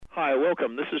Hi,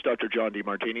 welcome. This is Dr. John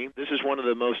DeMartini. This is one of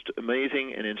the most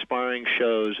amazing and inspiring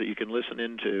shows that you can listen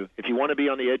into. If you want to be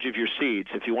on the edge of your seats,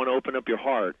 if you want to open up your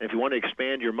heart, if you want to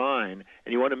expand your mind,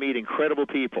 and you want to meet incredible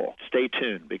people, stay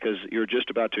tuned because you're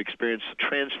just about to experience a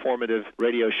transformative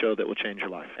radio show that will change your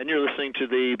life. And you're listening to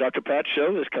the Dr. Pat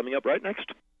Show that's coming up right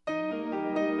next.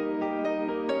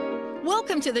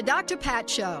 Welcome to the Dr. Pat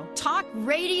Show. Talk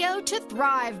radio to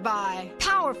thrive by.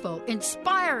 Powerful,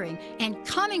 inspiring, and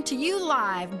coming to you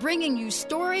live, bringing you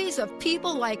stories of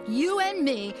people like you and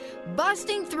me,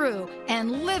 busting through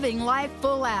and living life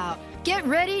full out. Get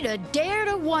ready to dare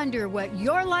to wonder what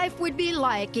your life would be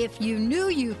like if you knew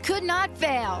you could not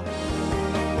fail.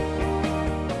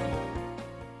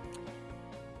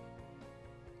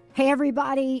 Hey,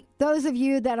 everybody. Those of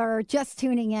you that are just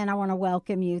tuning in, I want to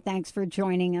welcome you. Thanks for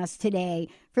joining us today.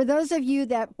 For those of you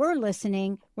that were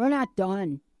listening, we're not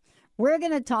done. We're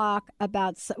going to talk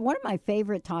about one of my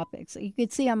favorite topics. You can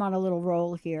see I'm on a little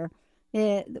roll here.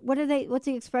 What's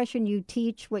the expression? You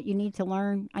teach what you need to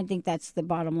learn. I think that's the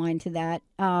bottom line to that.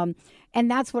 And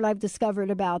that's what I've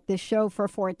discovered about this show for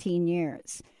 14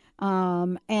 years.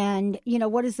 And, you know,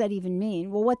 what does that even mean?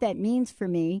 Well, what that means for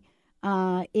me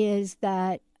is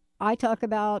that I talk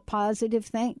about positive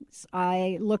things.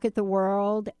 I look at the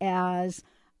world as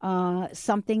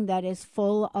something that is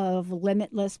full of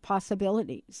limitless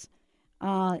possibilities.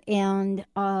 And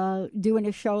doing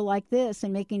a show like this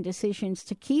and making decisions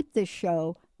to keep this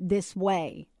show this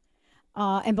way.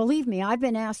 And believe me, I've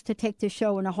been asked to take this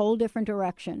show in a whole different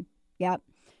direction. Yep.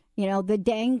 You know, the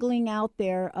dangling out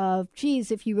there of,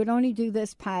 geez, if you would only do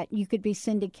this, Pat, you could be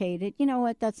syndicated. You know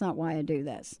what? That's not why I do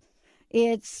this.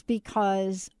 It's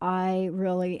because I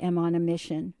really am on a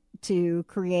mission to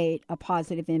create a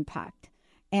positive impact.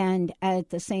 And at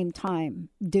the same time,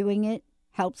 doing it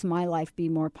helps my life be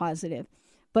more positive.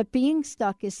 But being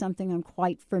stuck is something I'm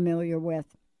quite familiar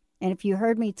with. And if you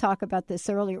heard me talk about this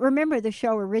earlier, remember the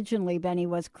show originally, Benny,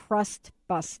 was crust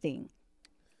busting.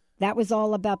 That was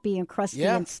all about being crusty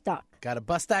and stuck. Got to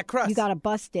bust that crust. You got to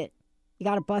bust it.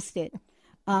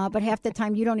 But half the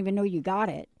time you don't even know you got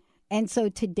it. And so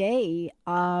today,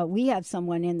 we have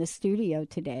someone in the studio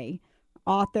today,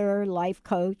 author, life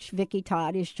coach, Vicki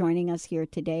Todd is joining us here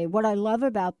today. What I love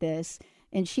about this,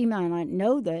 and she might not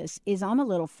know this, is I'm a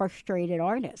little frustrated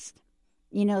artist.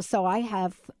 You know, so I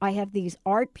have these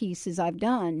art pieces I've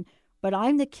done, but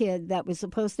I'm the kid that was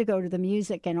supposed to go to the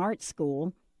music and art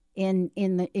school in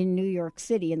New York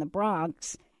City, in the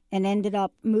Bronx, and ended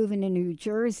up moving to New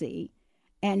Jersey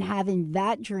and having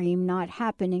that dream not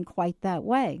happen in quite that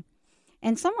way.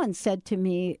 And someone said to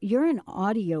me, you're an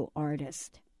audio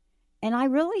artist. And I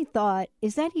really thought,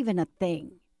 is that even a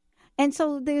thing? And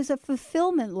so there's a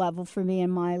fulfillment level for me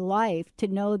in my life to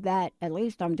know that at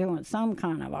least I'm doing some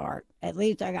kind of art. At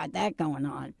least I got that going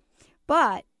on.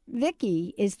 But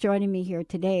Vicki is joining me here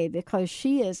today because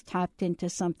she is tapped into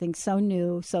something so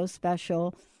new, so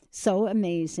special, so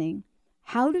amazing.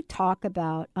 How to talk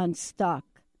about Unstuck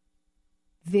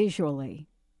visually.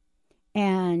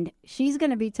 And she's going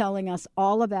to be telling us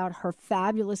all about her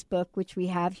fabulous book, which we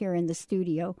have here in the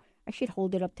studio. I should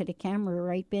hold it up to the camera,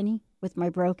 right, Benny, with my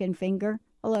broken finger.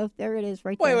 Hello, there it is,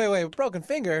 right there. Wait, broken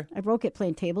finger? I broke it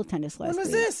playing table tennis last week. When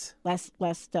was this?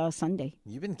 Last Sunday.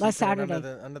 You've been keeping last Saturday.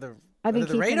 It under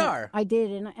the radar. I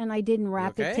did, and I didn't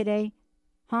wrap it today.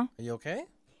 Huh? Are you okay?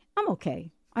 I'm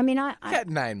okay. I mean, I got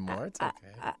 9 more. It's okay.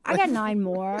 I got 9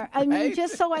 more. I mean, right?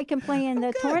 Just so I can play in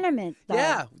the tournament. Though.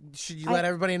 Yeah. Should you let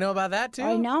everybody know about that, too?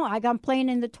 I know. I'm playing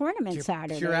in the tournament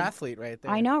Saturday. Pure athlete right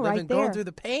there. I know, right there. Going through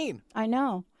the pain. I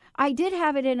know. I did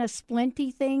have it in a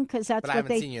splinty thing because that's but what I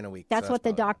haven't seen you in a week. That's what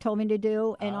the doc told me to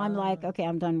do. And I'm like, okay,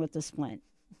 I'm done with the splint.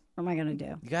 What am I going to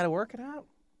do? You got to work it out.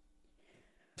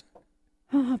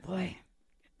 Oh, boy.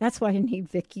 That's why I need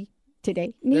Vicki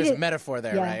today. There's a metaphor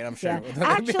there, right? I'm sure. Yeah.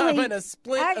 Actually, I'm in a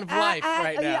splint of life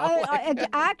right now.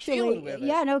 Actually,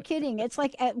 yeah, no kidding. It's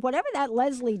like whatever that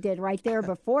Leslie did right there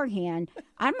beforehand,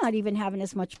 I'm not even having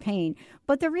as much pain.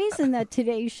 But the reason that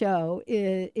today's show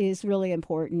is really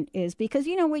important is because,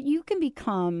 you know what, you can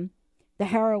become the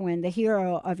heroine, the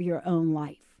hero of your own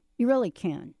life. You really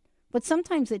can. But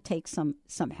sometimes it takes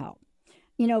some help.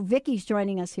 You know, Vicki's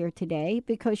joining us here today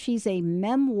because she's a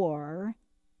memoir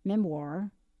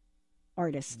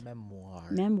artist.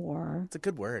 Memoir. It's a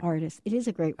good word. Artist. It is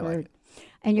a great word. Like it.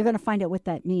 And you're going to find out what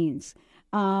that means.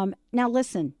 Now,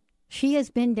 listen, she has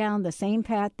been down the same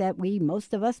path that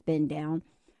most of us been down.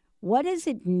 What does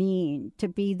it mean to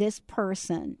be this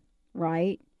person,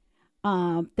 right,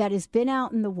 that has been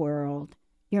out in the world?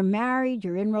 You're married,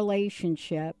 you're in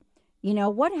relationship, You know,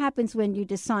 what happens when you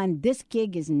decide this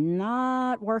gig is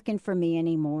not working for me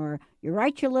anymore? You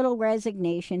write your little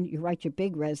resignation. You write your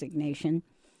big resignation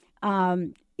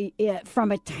from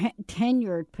a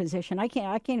tenured position. I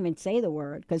can't even say the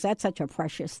word because that's such a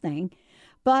precious thing.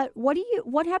 But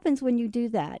what happens when you do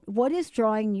that? What is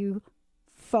drawing you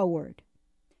forward?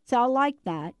 So I like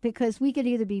that because we could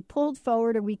either be pulled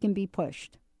forward or we can be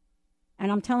pushed.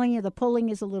 And I'm telling you, the pulling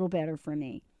is a little better for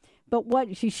me. But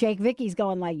what she shake Vicki's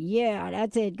going like, yeah,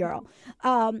 that's it, girl.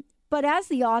 But as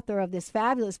the author of this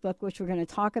fabulous book, which we're going to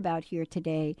talk about here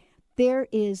today, there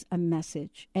is a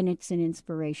message, and it's an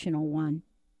inspirational one.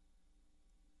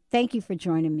 Thank you for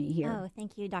joining me here. Oh,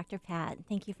 thank you, Dr. Pat.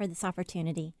 Thank you for this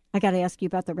opportunity. I got to ask you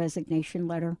about the resignation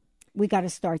letter. We got to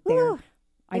start there.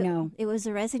 I know. It was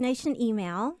a resignation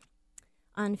email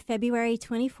on February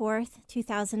 24th,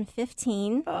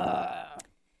 2015.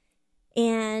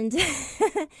 And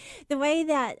the way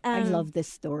that... I love this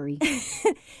story.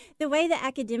 The way the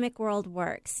academic world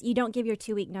works, you don't give your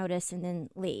 2-week notice and then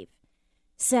leave.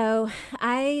 So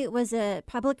I was a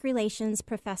public relations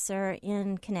professor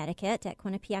in Connecticut at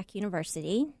Quinnipiac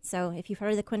University. So if you've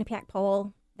heard of the Quinnipiac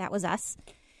poll, that was us.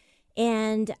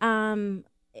 And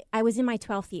I was in my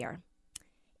 12th year.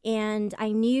 And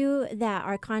I knew that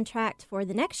our contract for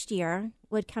the next year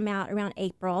would come out around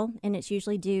April, and it's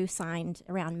usually due signed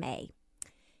around May.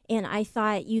 And I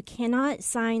thought, you cannot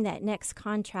sign that next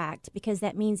contract because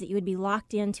that means that you would be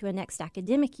locked into a next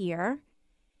academic year,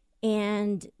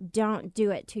 and don't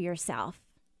do it to yourself.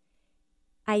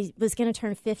 I was going to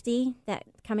turn 50 that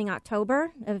coming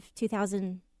October of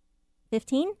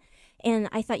 2015, and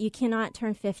I thought, you cannot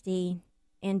turn 50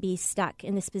 and be stuck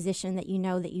in this position that you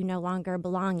no longer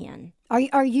belong in.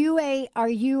 Are you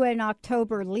an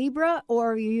October Libra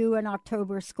or are you an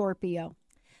October Scorpio?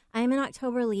 I'm an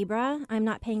October Libra. I'm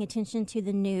not paying attention to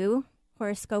the new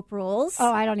horoscope rules.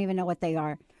 Oh, I don't even know what they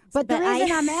are. But the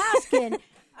reason I'm asking,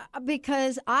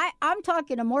 because I'm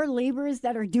talking to more Libras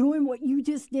that are doing what you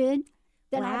just did.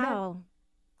 Wow.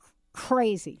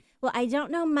 Crazy. Well, I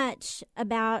don't know much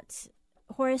about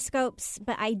horoscopes,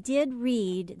 but I did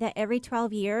read that every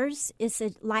 12 years is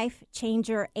a life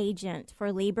changer agent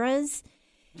for Libras.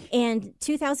 And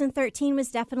 2013 was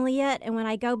definitely it. And when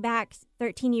I go back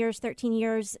 13 years,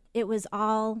 it was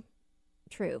all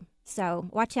true. So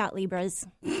watch out, Libras.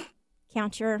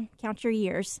 Count your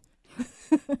years.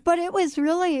 But it was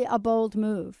really a bold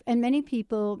move. And many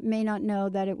people may not know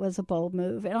that it was a bold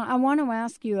move. And I want to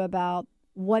ask you about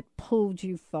what pulled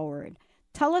you forward.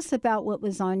 Tell us about what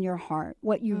was on your heart,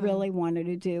 what you really wanted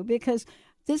to do, because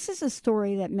this is a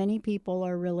story that many people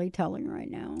are really telling right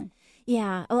now.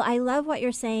 Yeah. Well, I love what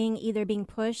you're saying, either being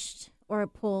pushed or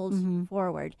pulled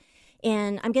forward.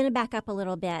 And I'm going to back up a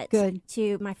little bit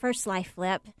to my first life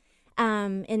flip.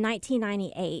 In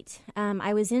 1998,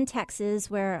 I was in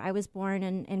Texas where I was born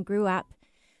and grew up.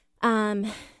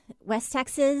 West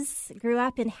Texas, grew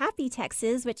up in Happy,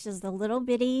 Texas, which is the little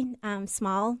bitty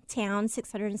small town,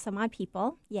 600 and some odd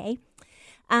people. Yay.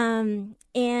 And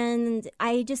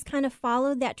I just kind of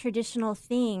followed that traditional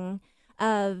thing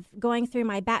of going through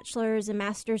my bachelor's and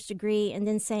master's degree and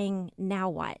then saying, now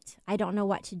what? I don't know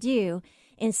what to do.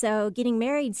 And so getting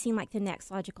married seemed like the next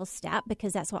logical step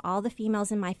because that's what all the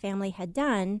females in my family had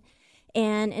done.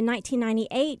 And in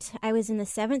 1998, I was in the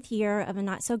 7th year of a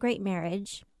not-so-great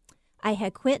marriage. I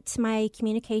had quit my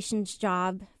communications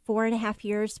job 4.5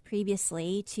 years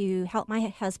previously to help my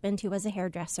husband, who was a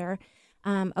hairdresser,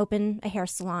 open a hair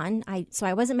salon. So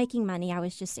I wasn't making money. I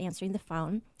was just answering the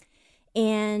phone.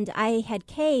 And I had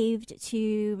caved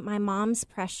to my mom's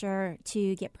pressure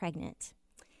to get pregnant.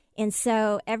 And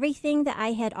so everything that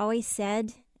I had always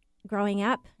said growing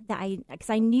up, because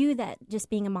I knew that just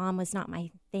being a mom was not my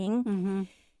thing.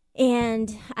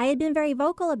 And I had been very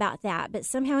vocal about that, but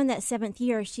somehow in that 7th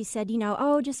year, she said,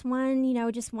 just one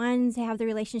to have the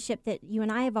relationship that you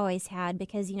and I have always had,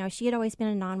 because, she had always been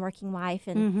a non-working wife,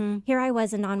 and here I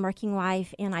was a non-working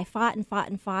wife, and I fought and fought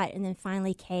and fought, and then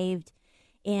finally caved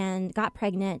and got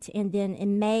pregnant, and then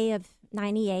in May of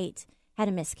 98, had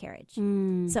a miscarriage.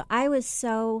 So I was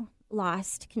so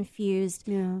lost, confused,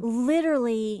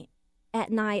 literally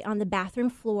at night on the bathroom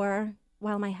floor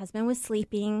while my husband was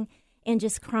sleeping, and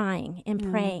just crying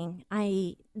and praying.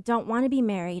 I don't want to be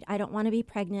married. I don't want to be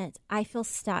pregnant. I feel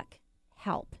stuck.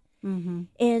 Help.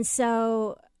 And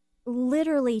so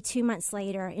literally 2 months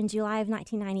later, in July of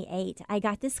 1998, I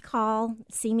got this call,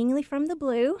 seemingly from the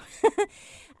blue,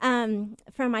 from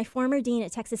my former dean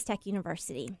at Texas Tech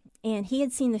University. And he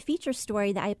had seen the feature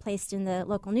story that I placed in the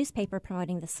local newspaper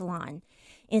promoting the salon.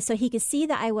 And so he could see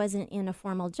that I wasn't in a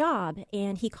formal job.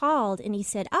 And he called and he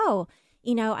said,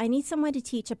 I need someone to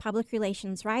teach a public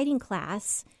relations writing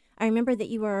class. I remember that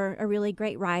you were a really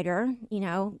great writer,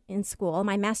 in school.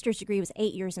 My master's degree was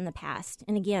 8 years in the past.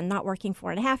 And again, not working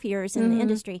 4.5 years in the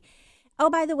industry. Oh,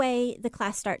 by the way, the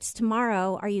class starts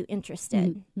tomorrow. Are you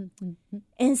interested?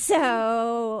 And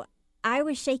so I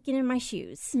was shaking in my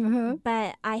shoes,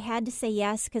 but I had to say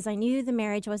yes because I knew the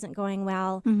marriage wasn't going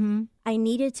well. I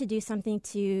needed to do something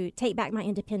to take back my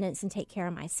independence and take care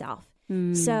of myself.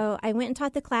 So I went and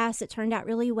taught the class. It turned out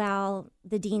really well.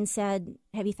 The dean said,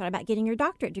 have you thought about getting your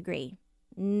doctorate degree?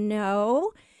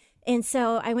 No. And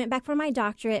so I went back for my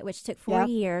doctorate, which took 4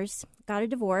 years, got a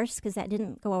divorce because that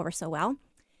didn't go over so well.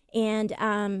 And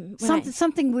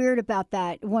something weird about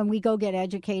that when we go get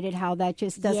educated, how that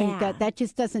just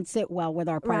doesn't sit well with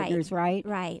our partners, right?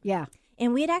 Right. Yeah.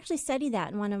 And we had actually studied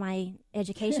that in one of my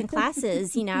education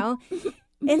classes,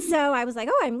 And so I was like,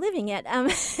 oh, I'm living it.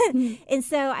 And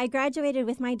so I graduated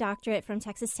with my doctorate from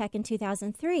Texas Tech in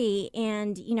 2003.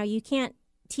 And, you can't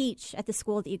teach at the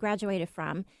school that you graduated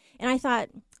from. And I thought,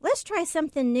 let's try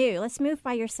something new. Let's move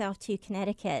by yourself to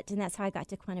Connecticut. And that's how I got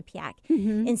to Quinnipiac.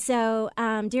 And so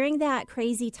during that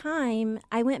crazy time,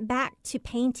 I went back to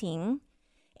painting.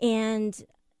 And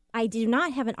I do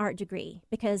not have an art degree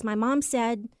because my mom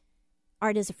said,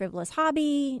 art is a frivolous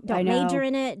hobby. Don't major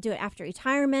in it. Do it after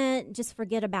retirement. Just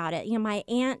forget about it. My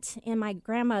aunt and my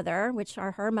grandmother, which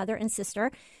are her mother and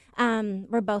sister,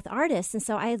 were both artists. And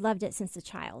so I had loved it since a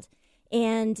child.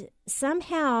 And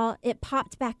somehow it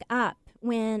popped back up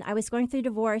when I was going through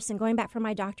divorce and going back for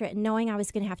my doctorate and knowing I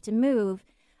was going to have to move.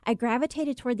 I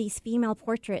gravitated toward these female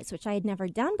portraits, which I had never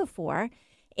done before.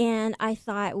 And I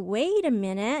thought, wait a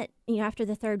minute, after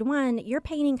the third one, you're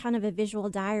painting kind of a visual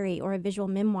diary or a visual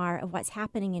memoir of what's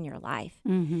happening in your life.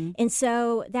 And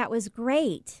so that was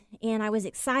great. And I was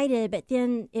excited, but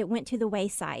then it went to the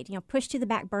wayside, pushed to the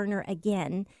back burner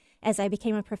again as I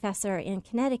became a professor in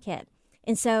Connecticut.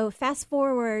 And so fast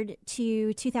forward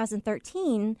to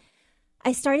 2013,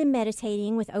 I started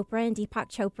meditating with Oprah and Deepak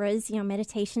Chopra's,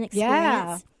 meditation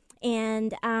experience.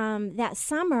 And that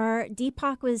summer,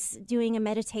 Deepak was doing a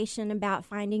meditation about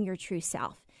finding your true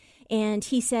self. And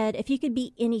he said, if you could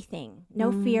be anything,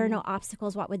 no fear, no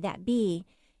obstacles, what would that be?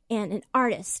 And an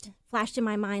artist flashed in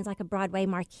my mind like a Broadway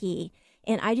marquee.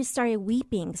 And I just started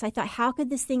weeping because I thought, how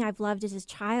could this thing I've loved as a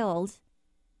child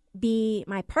be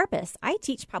my purpose? I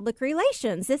teach public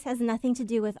relations. This has nothing to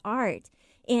do with art.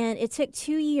 And it took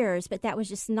 2 years, but that was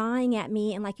just gnawing at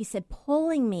me and, like you said,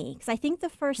 pulling me. Because I think the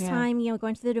first time,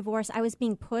 going through the divorce, I was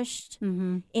being pushed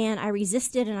and I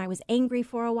resisted and I was angry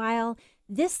for a while.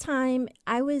 This time,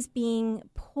 I was being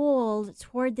pulled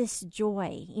toward this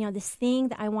joy, this thing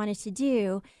that I wanted to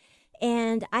do.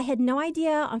 And I had no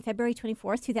idea on February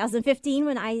 24th, 2015,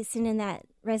 when I sent in that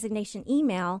resignation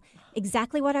email,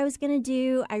 exactly what I was going to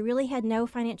do. I really had no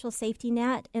financial safety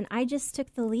net, and I just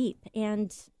took the leap.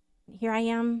 And here I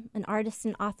am, an artist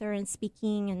and author and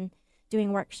speaking and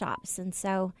doing workshops. And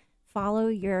so follow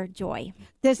your joy.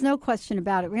 There's no question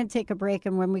about it. We're going to take a break.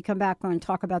 And when we come back, we're going to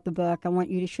talk about the book. I want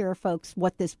you to share, folks,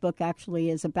 what this book actually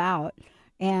is about.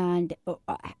 And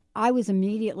I was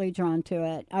immediately drawn to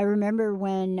it. I remember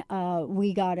when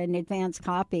we got an advance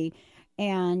copy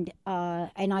and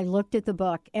I looked at the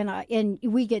book and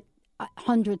we get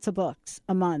hundreds of books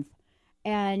a month.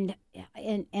 And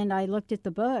I looked at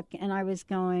the book and I was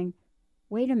going,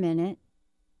 wait a minute,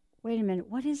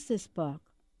 what is this book?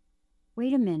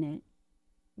 Wait a minute,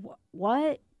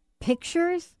 what?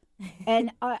 Pictures?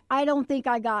 And I don't think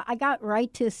I got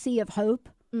right to Sea of Hope,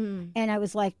 and I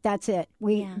was like, that's it.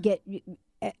 We get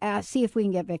see if we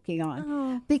can get Vicki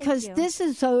on, because this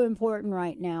is so important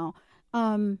right now.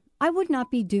 I would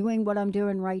not be doing what I'm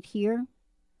doing right here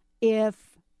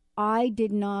if I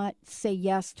did not say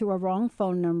yes to a wrong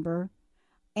phone number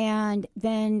and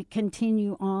then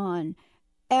continue on.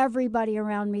 Everybody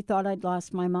around me thought I'd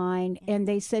lost my mind, and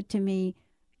they said to me,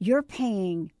 you're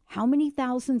paying how many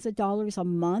thousands of dollars a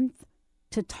month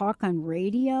to talk on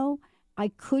radio? I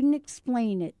couldn't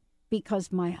explain it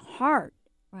because my heart,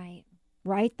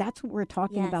 right? That's what we're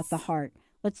talking about, the heart.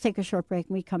 Let's take a short break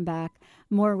and we come back.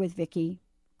 More with Vicki.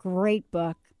 Great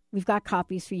book. We've got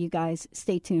copies for you guys.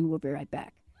 Stay tuned. We'll be right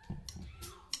back.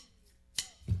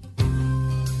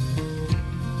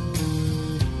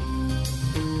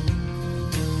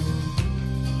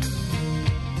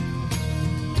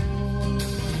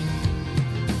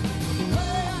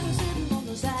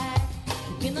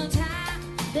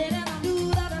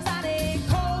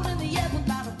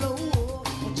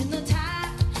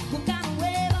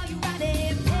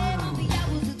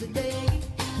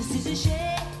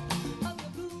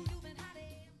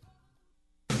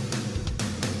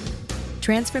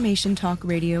 Transformation Talk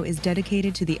Radio is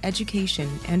dedicated to the education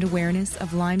and awareness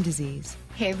of Lyme disease.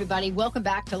 Okay, everybody, welcome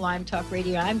back to Lyme Talk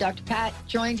Radio. I'm Dr. Pat,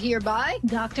 joined here by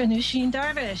Dr. Nusheen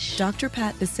Darvish. Dr.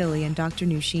 Pat Basili and Dr.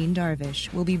 Nusheen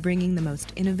Darvish will be bringing the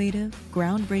most innovative,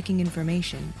 groundbreaking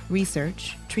information,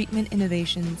 research, treatment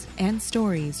innovations, and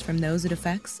stories from those it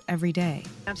affects every day.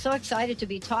 I'm so excited to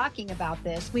be talking about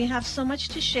this. We have so much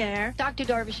to share. Dr.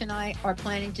 Darvish and I are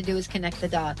planning to do is connect the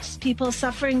dots. People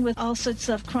suffering with all sorts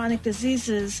of chronic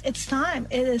diseases, it's time.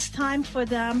 It is time for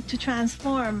them to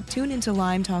transform. Tune into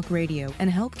Lyme Talk Radio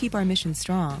and help keep our mission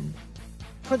strong.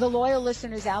 For the loyal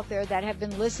listeners out there that have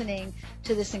been listening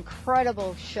to this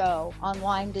incredible show on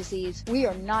Lyme disease, we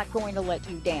are not going to let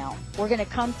you down. We're going to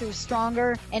come through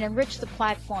stronger and enrich the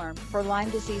platform for Lyme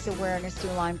disease awareness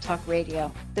through Lyme Talk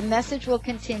Radio. The message will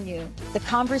continue, the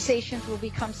conversations will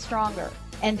become stronger,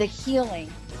 and the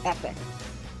healing epic.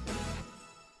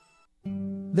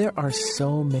 There are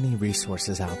so many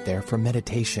resources out there for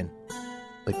meditation.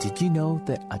 But did you know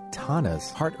that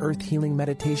Atana's Heart Earth Healing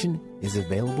Meditation is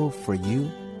available for you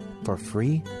for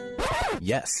free?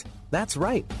 Yes, that's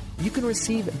right. You can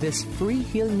receive this free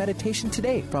healing meditation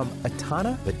today from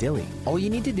Atana Badili. All you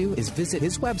need to do is visit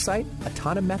his website,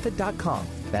 atanamethod.com.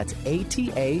 That's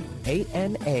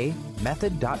ATAANA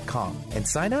method.com. And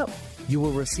sign up. You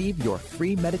will receive your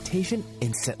free meditation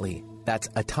instantly. That's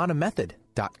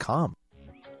atanamethod.com.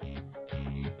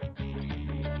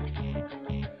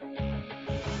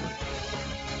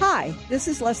 Hi, this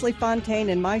is Leslie Fontaine,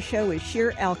 and my show is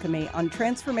Sheer Alchemy on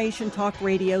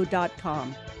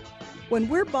TransformationTalkRadio.com. When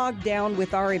we're bogged down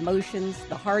with our emotions,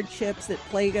 the hardships that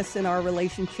plague us in our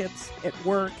relationships, at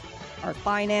work, our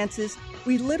finances,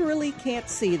 we literally can't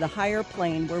see the higher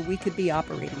plane where we could be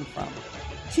operating from.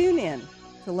 Tune in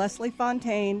to Leslie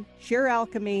Fontaine, Sheer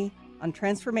Alchemy on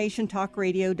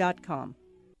TransformationTalkRadio.com.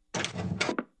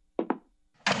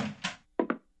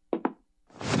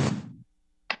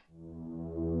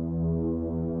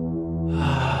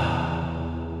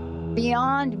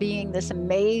 Beyond being this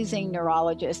amazing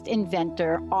neurologist,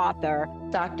 inventor, author,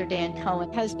 Dr. Dan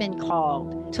Cohen has been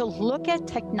called to look at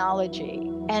technology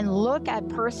and look at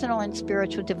personal and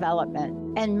spiritual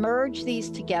development and merge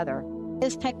these together.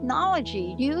 His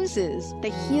technology uses the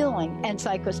healing and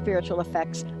psychospiritual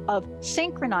effects of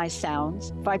synchronized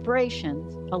sounds,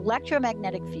 vibrations,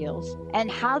 electromagnetic fields,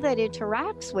 and how that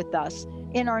interacts with us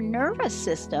in our nervous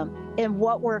system in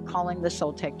what we're calling the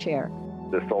Soltec chair.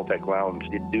 The Soltec Lounge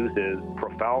induces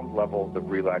profound levels of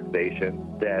relaxation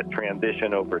that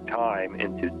transition over time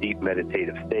into deep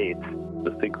meditative states.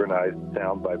 The synchronized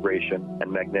sound, vibration,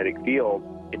 and magnetic field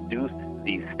induce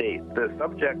these states. The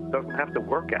subject doesn't have to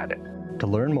work at it. To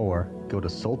learn more, go to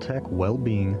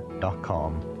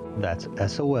soltecwellbeing.com. That's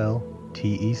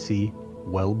SOLTEC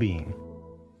Wellbeing.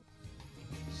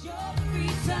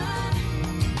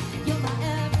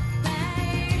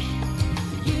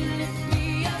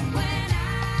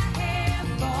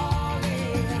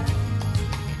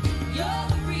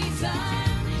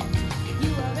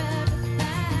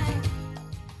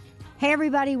 Hey,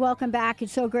 everybody, welcome back.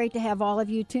 It's so great to have all of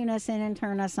you tune us in and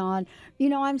turn us on. You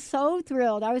know, I'm so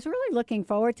thrilled. I was really looking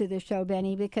forward to this show,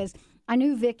 Benny, because I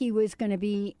knew Vicki was going to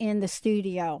be in the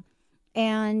studio.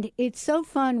 And it's so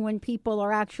fun when people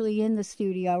are actually in the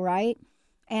studio, right?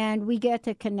 And we get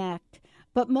to connect.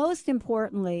 But most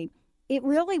importantly, it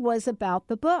really was about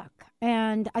the book.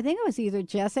 And I think it was either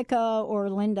Jessica or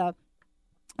Linda.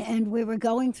 And we were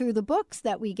going through the books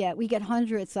that we get. We get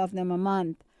hundreds of them a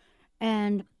month.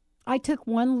 And I took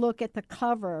one look at the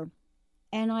cover,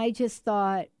 and I just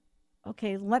thought,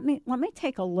 okay, let me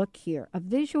take a look here. A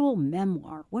visual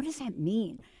memoir. What does that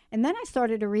mean? And then I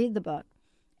started to read the book.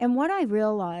 And what I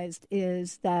realized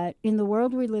is that in the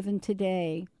world we live in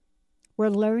today, we're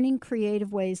learning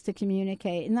creative ways to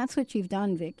communicate. And that's what you've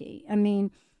done, Vicki. I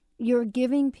mean, you're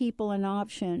giving people an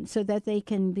option so that they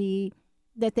can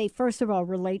that they, first of all,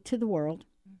 relate to the world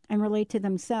and relate to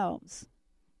themselves.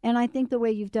 And I think the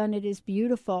way you've done it is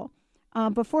beautiful.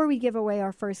 Before we give away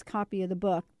our first copy of the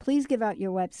book, please give out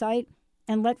your website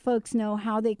and let folks know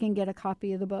how they can get a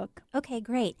copy of the book. Okay,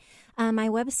 great. My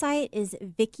website is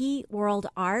Vicki World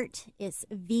Art. It's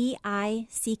VICKI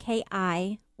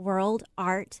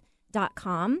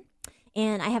worldart.com.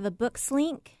 And I have a books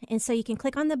link. And so you can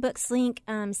click on the books link,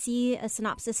 see a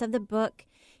synopsis of the book,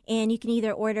 and you can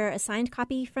either order a signed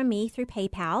copy from me through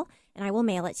PayPal, and I will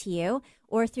mail it to you,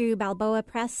 or through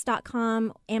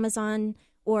balboapress.com, Amazon,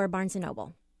 or Barnes &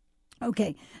 Noble.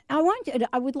 Okay.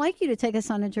 I would like you to take us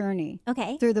on a journey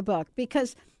through the book,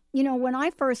 because, you know, when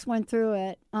I first went through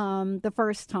it the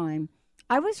first time,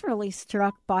 I was really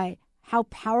struck by how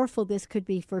powerful this could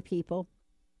be for people.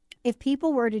 If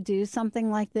people were to do something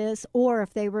like this, or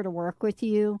if they were to work with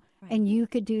you and you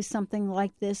could do something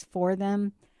like this for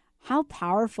them, how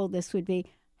powerful this would be.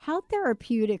 How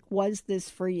therapeutic was this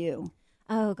for you?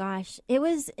 Oh, gosh. It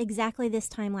was exactly this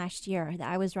time last year that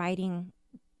I was writing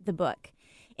the book.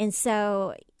 And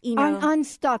so,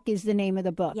 Unstuck is the name of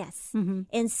the book. Yes. Mm-hmm.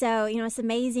 And so, it's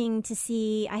amazing to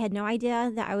see. I had no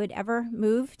idea that I would ever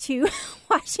move to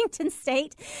Washington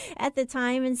State at the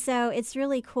time. And so it's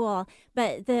really cool.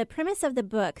 But the premise of the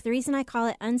book, the reason I call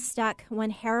it Unstuck,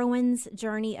 One Heroine's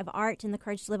Journey of Art and the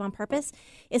Courage to Live on Purpose,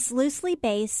 is loosely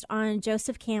based on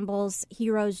Joseph Campbell's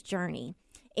hero's journey.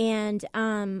 And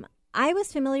I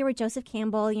was familiar with Joseph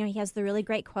Campbell. He has the really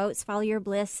great quotes, follow your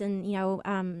bliss, and,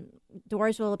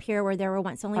 doors will appear where there were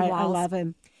once only walls. I love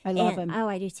him. I love him. Oh,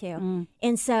 I do too.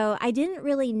 And so I didn't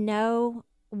really know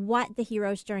what the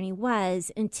hero's journey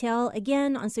was until,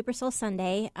 again, on Super Soul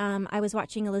Sunday, I was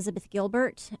watching Elizabeth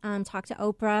Gilbert talk to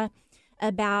Oprah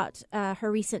about her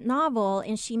recent novel,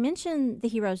 and she mentioned the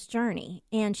hero's journey,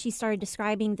 and she started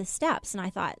describing the steps, and I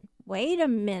thought, wait a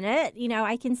minute,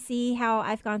 I can see how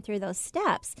I've gone through those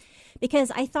steps,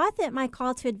 because I thought that my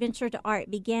call to adventure to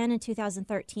art began in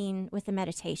 2013 with the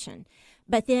meditation.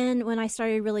 But then when I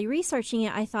started really researching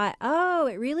it, I thought, oh,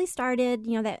 it really started,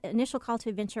 that initial call to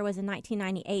adventure was in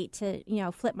 1998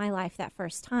 to, flip my life that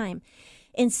first time.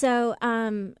 And so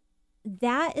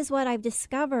that is what I've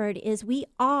discovered is we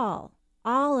all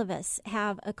of us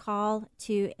have a call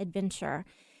to adventure,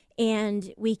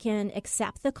 and we can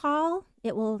accept the call.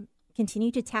 It will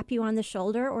continue to tap you on the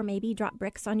shoulder or maybe drop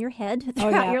bricks on your head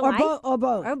throughout your life. Or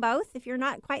both, if you're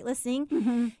not quite listening.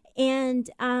 Mm-hmm. And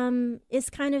it's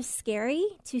kind of scary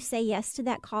to say yes to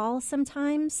that call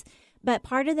sometimes. But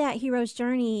part of that hero's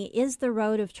journey is the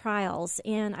road of trials.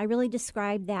 And I really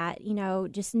described that,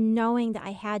 just knowing that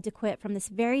I had to quit from this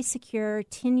very secure,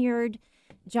 tenured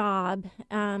job.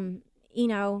 I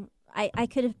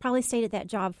could have probably stayed at that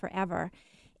job forever.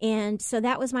 And so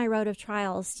that was my road of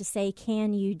trials to say,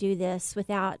 can you do this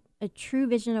without a true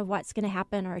vision of what's going to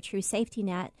happen or a true safety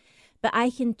net? But I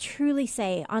can truly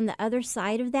say on the other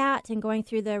side of that and going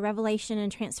through the revelation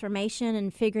and transformation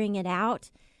and figuring it out,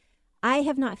 I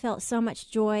have not felt so much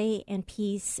joy and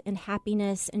peace and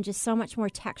happiness and just so much more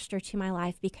texture to my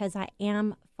life because I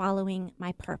am following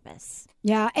my purpose.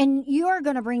 Yeah, and you are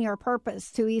going to bring your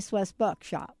purpose to East West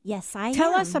Bookshop. Yes, I am.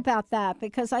 Tell us about that,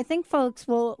 because I think folks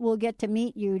will get to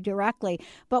meet you directly.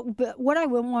 But what I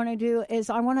would want to do is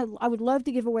I would love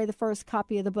to give away the first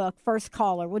copy of the book, first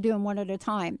caller. We'll do them one at a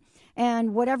time.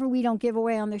 And whatever we don't give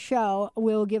away on the show,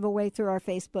 we'll give away through our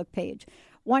Facebook page.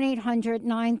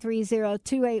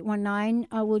 1-800-930-2819.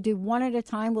 We'll do one at a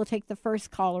time. We'll take the first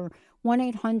caller.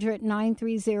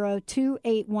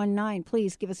 1-800-930-2819.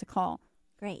 Please give us a call.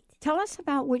 Great. Tell us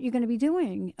about what you're going to be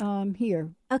doing here.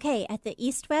 Okay, at the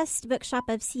East West Bookshop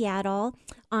of Seattle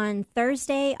on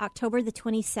Thursday, October the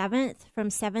 27th from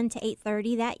 7 to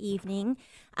 8:30 that evening.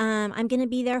 I'm going to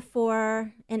be there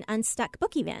for an Unstuck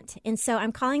book event. And so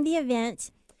I'm calling the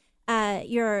event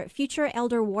Your Future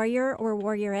Elder Warrior or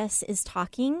Warrioress is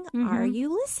Talking. Mm-hmm. Are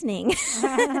you listening?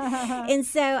 And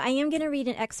so I am going to read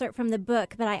an excerpt from the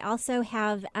book, but I also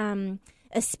have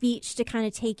a speech to kind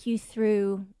of take you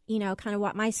through, kind of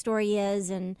what my story is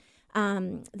and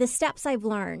the steps I've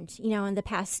learned, in the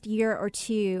past year or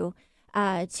two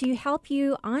to help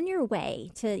you on your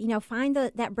way to, find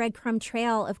that breadcrumb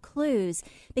trail of clues.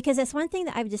 Because that's one thing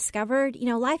that I've discovered,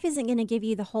 life isn't going to give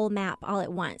you the whole map all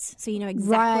at once. So you know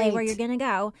exactly where you're going to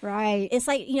go. Right. It's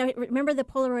like, remember the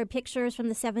Polaroid pictures from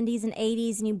the 70s and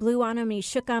 80s, and you blew on them and you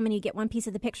shook them and you get one piece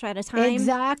of the picture at a time?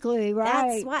 Exactly, right.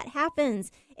 That's what happens.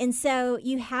 And so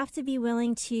you have to be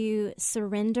willing to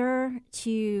surrender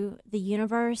to the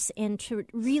universe and to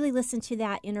really listen to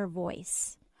that inner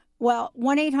voice. Well,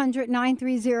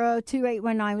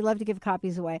 1-800-930-2819. We'd love to give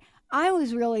copies away. I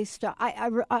was really stuck.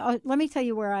 Let me tell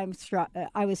you where I was struck.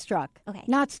 Okay.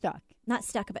 Not stuck. Not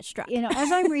stuck, but struck.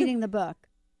 As I'm reading the book,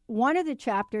 one of the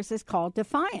chapters is called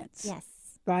Defiance. Yes.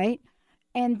 Right?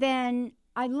 And then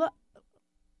I looked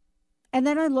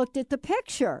at the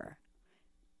picture.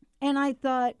 And I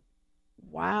thought,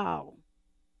 wow.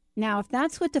 Now, if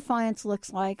that's what defiance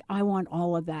looks like, I want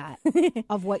all of that,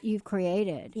 of what you've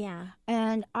created. Yeah.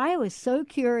 And I was so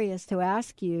curious to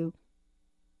ask you,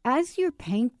 as you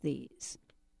paint these,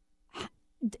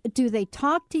 do they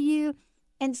talk to you?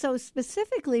 And so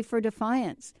specifically for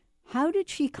Defiance, how did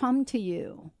she come to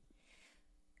you?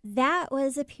 That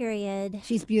was a period.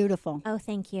 She's beautiful. Oh,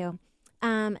 thank you.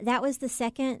 That was the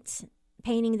second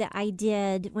painting that I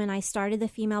did when I started the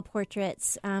female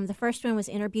portraits. The first one was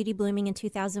Inner Beauty Blooming in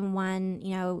 2001,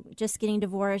 just getting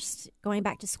divorced, going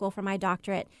back to school for my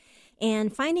doctorate,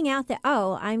 and finding out that,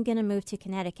 I'm going to move to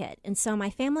Connecticut. And so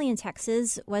my family in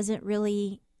Texas wasn't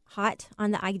really hot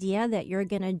on the idea that you're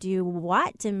going to do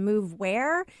what and move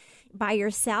where by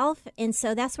yourself. And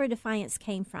so that's where defiance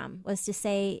came from, was to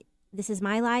say, this is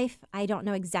my life. I don't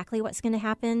know exactly what's going to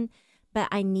happen, but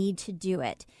I need to do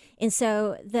it. And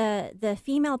so the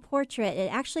female portrait,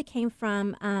 it actually came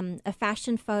from a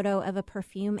fashion photo of a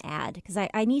perfume ad, because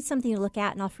I need something to look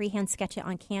at, and I'll freehand sketch it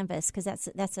on canvas, because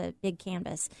that's a big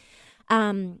canvas.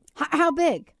 How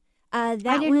big? I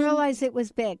didn't realize it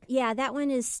was big. Yeah, that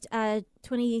one is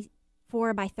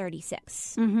 24 by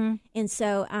 36. Mm-hmm. And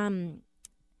so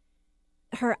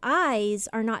her eyes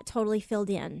are not totally filled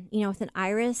in, with an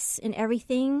iris and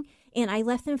everything. And I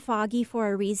left them foggy for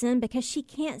a reason, because she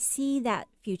can't see that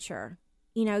future.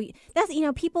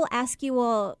 People ask you,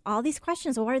 well, all these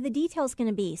questions, well, what are the details going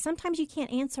to be? Sometimes you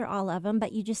can't answer all of them,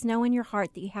 but you just know in your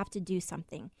heart that you have to do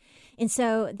something. And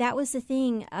so that was the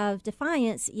thing of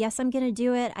defiance. Yes, I'm going to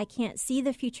do it. I can't see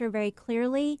the future very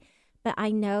clearly, but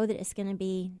I know that it's going to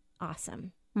be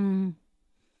awesome. Mm.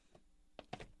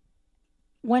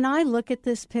 When I look at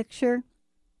this picture,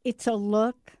 it's a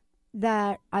look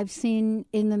that I've seen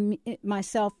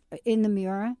myself in the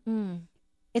mirror. Mm.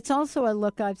 It's also a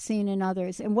look I've seen in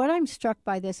others. And what I'm struck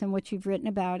by this, and what you've written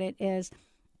about it, is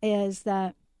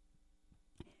that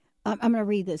I'm going to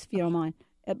read this if you don't mind.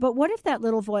 But what if that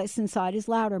little voice inside is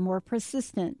louder, more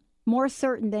persistent, more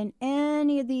certain than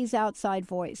any of these outside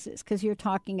voices? Because you're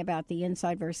talking about the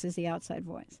inside versus the outside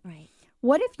voice. Right.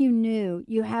 What if you knew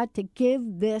you had to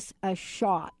give this a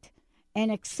shot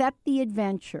and accept the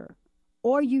adventure,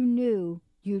 or you knew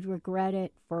you'd regret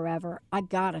it forever? I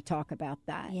got to talk about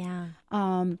that. Yeah.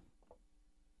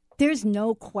 There's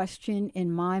no question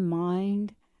in my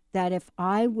mind that if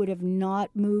I would have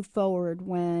not moved forward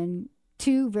when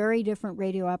two very different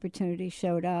radio opportunities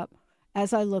showed up,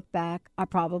 as I look back, I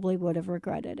probably would have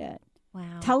regretted it.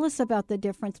 Wow. Tell us about the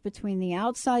difference between the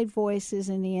outside voices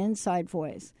and the inside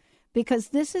voice, because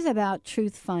this is about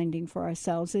truth finding for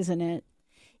ourselves, isn't it?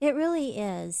 It really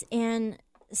is. And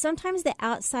sometimes the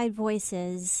outside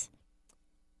voices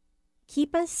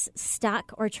keep us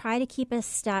stuck, or try to keep us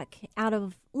stuck out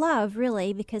of love,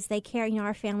 really, because they care,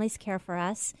 our families care for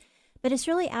us. But it's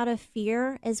really out of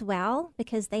fear as well,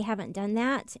 because they haven't done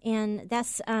that. And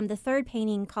that's the third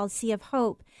painting, called Sea of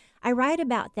Hope. I write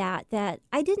about that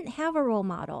I didn't have a role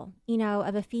model,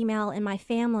 of a female in my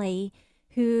family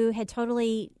who had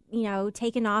totally,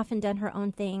 taken off and done her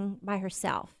own thing by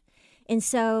herself. And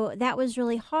so that was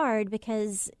really hard,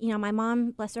 because, my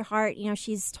mom, bless her heart,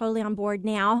 she's totally on board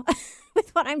now with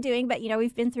what I'm doing. But,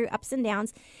 we've been through ups and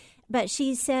downs. But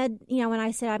she said, when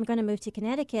I said I'm going to move to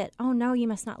Connecticut, oh, no, you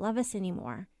must not love us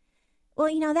anymore.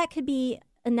 Well, that could be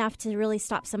enough to really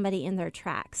stop somebody in their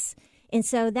tracks. And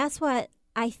so that's what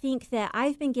I think, that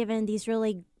I've been given these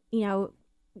really,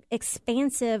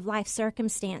 expansive life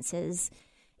circumstances.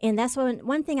 And that's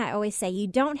one thing I always say. You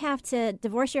don't have to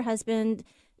divorce your husband,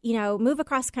 move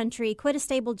across country, quit a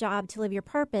stable job to live your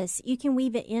purpose. You can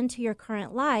weave it into your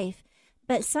current life.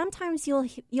 But sometimes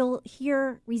you'll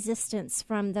hear resistance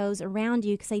from those around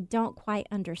you, because they don't quite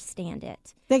understand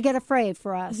it. They get afraid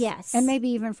for us. Yes. And maybe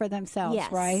even for themselves, yes.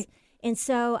 Right? And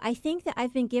so I think that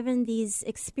I've been given these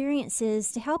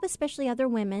experiences to help, especially other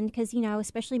women, because,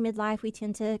 especially midlife, we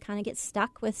tend to kind of get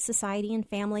stuck with society and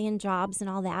family and jobs and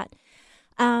all that.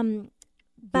 But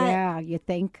yeah, you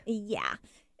think? Yeah.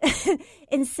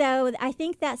 And so I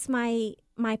think that's my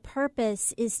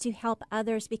purpose, is to help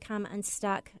others become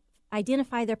unstuck,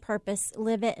 identify their purpose,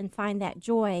 live it, and find that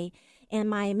joy. And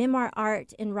my memoir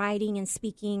art and writing and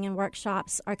speaking and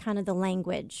workshops are kind of the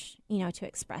language, to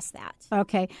express that.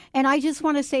 Okay. And I just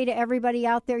want to say to everybody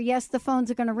out there, yes, the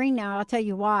phones are going to ring now. I'll tell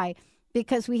you why.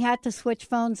 Because we had to switch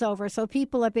phones over. So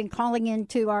people have been calling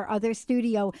into our other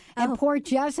studio. And poor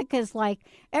Jessica's like,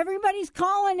 everybody's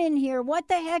calling in here. What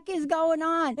the heck is going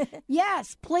on?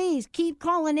 Yes, please keep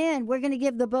calling in. We're going to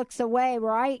give the books away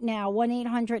right now.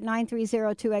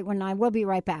 1-800-930-2819. We'll be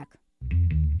right back.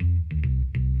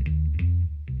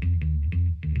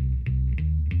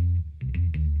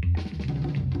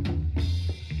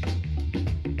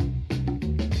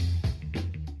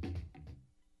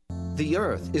 The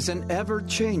Earth is an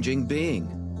ever-changing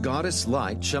being. Goddess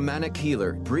Light Shamanic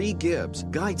Healer Bree Gibbs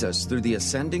guides us through the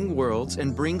ascending worlds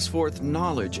and brings forth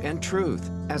knowledge and truth.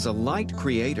 As a light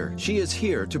creator, she is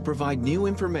here to provide new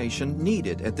information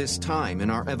needed at this time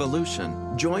in our evolution.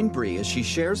 Join Bree as she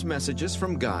shares messages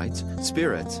from guides,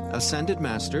 spirits, ascended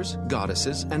masters,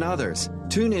 goddesses, and others.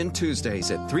 Tune in Tuesdays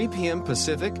at 3 p.m.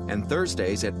 Pacific and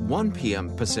Thursdays at 1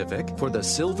 p.m. Pacific for the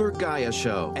Silver Gaia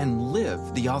Show and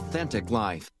live the authentic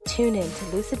life. Tune in to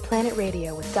Lucid Planet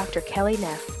Radio with Dr. Kelly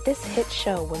Neff. This hit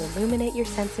show will illuminate your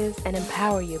senses and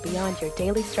empower you beyond your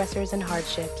daily stressors and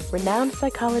hardships. Renowned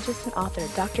psychologist and author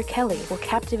Dr. Kelly will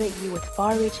captivate you with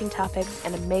far-reaching topics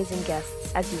and amazing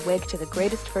guests as you wake to the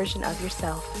greatest version of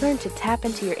yourself. Learn to tap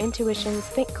into your intuitions,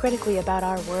 think critically about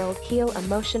our world, heal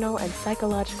emotional and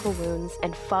psychological wounds,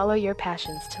 and follow your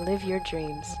passions to live your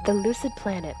dreams. The Lucid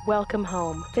Planet. Welcome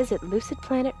home. Visit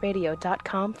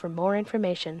lucidplanetradio.com for more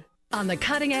information. On the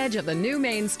cutting edge of the new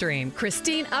mainstream,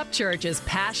 Christine Upchurch is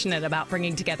passionate about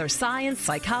bringing together science,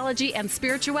 psychology, and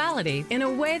spirituality in a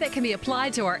way that can be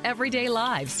applied to our everyday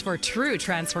lives for true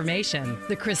transformation.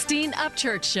 The Christine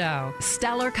Upchurch Show,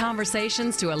 stellar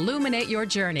conversations to illuminate your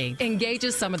journey,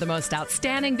 engages some of the most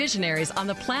outstanding visionaries on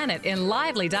the planet in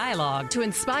lively dialogue to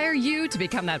inspire you to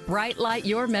become that bright light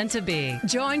you're meant to be.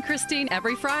 Join Christine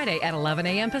every Friday at 11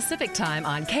 a.m. Pacific Time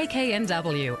on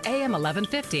KKNW, AM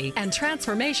 1150, and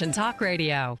Transformation Talk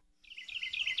Radio.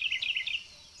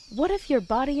 What if your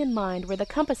body and mind were the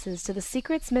compasses to the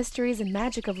secrets, mysteries, and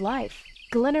magic of life?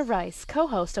 Glenna Rice,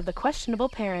 co-host of The Questionable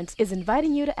Parent, is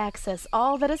inviting you to access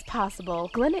all that is possible.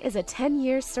 Glenna is a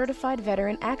 10-year certified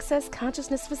veteran access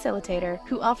consciousness facilitator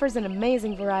who offers an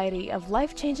amazing variety of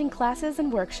life-changing classes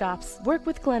and workshops. Work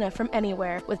with Glenna from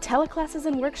anywhere, with teleclasses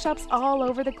and workshops all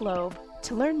over the globe.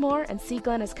 To learn more and see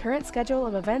Glenna's current schedule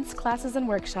of events, classes, and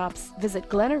workshops, visit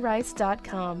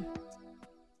glennarice.com.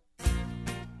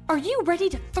 Are you ready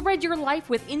to thread your life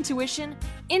with intuition?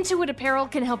 Intuit Apparel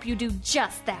can help you do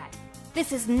just that.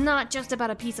 This is not just about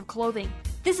a piece of clothing.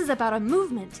 This is about a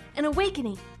movement, an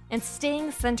awakening, and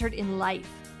staying centered in life.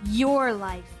 Your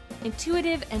life.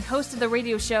 Intuitive and host of the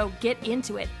radio show Get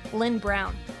Into It, Lynn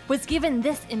Brown, was given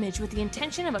this image with the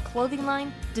intention of a clothing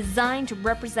line designed to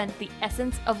represent the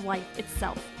essence of life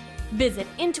itself. Visit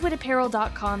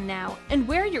intuitapparel.com now and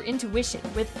wear your intuition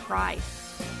with pride.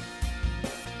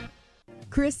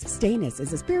 Chris Stanis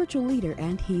is a spiritual leader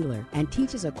and healer and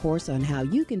teaches a course on how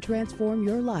you can transform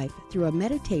your life through a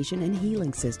meditation and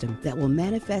healing system that will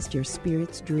manifest your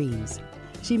spirit's dreams.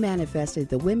 She manifested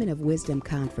the Women of Wisdom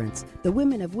Conference, the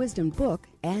Women of Wisdom book,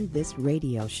 and this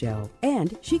radio show.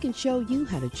 And she can show you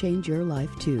how to change your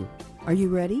life too. Are you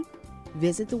ready?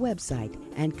 Visit the website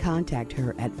and contact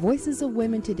her at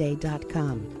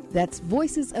voicesofwomentoday.com. That's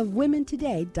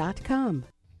voicesofwomentoday.com.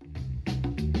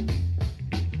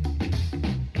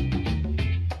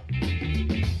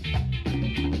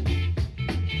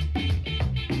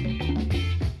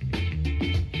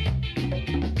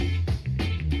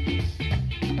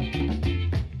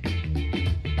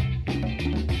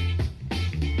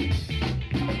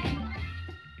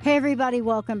 Hey, everybody,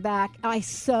 welcome back. I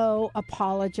so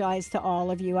apologize to all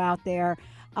of you out there.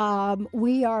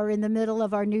 We are in the middle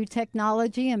of our new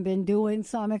technology and been doing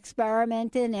some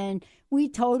experimenting, and we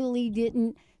totally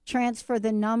didn't transfer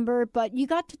the number, but you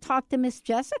got to talk to Miss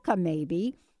Jessica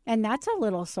maybe, and that's a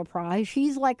little surprise.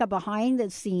 She's like a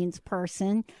behind-the-scenes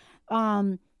person,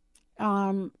 but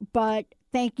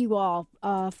thank you all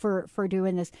for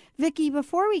doing this. Vicki,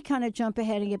 before we kind of jump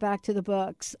ahead and get back to the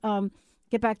book,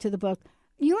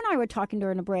 you and I were talking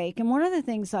during a break, and one of the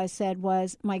things I said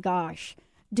was, my gosh,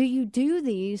 do you do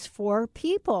these for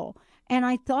people? And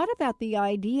I thought about the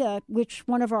idea, which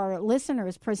one of our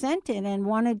listeners presented and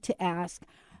wanted to ask,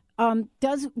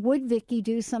 would Vicki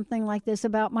do something like this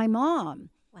about my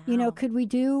mom? Wow. You know, could we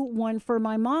do one for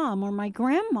my mom or my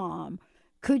grandmom?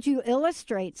 Could you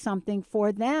illustrate something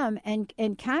for them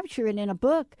and capture it in a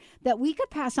book that we could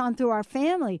pass on through our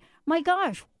family? My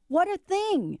gosh, what a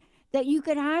thing that you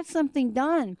could have something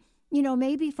done, you know,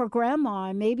 maybe for grandma,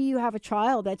 and maybe you have a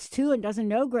child that's 2 and doesn't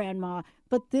know grandma,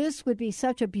 but this would be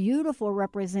such a beautiful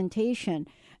representation.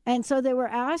 And so they were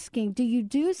asking, do you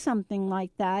do something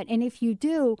like that? And if you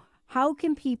do, how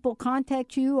can people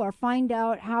contact you or find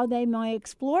out how they might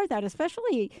explore that?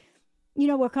 Especially, you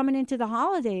know, we're coming into the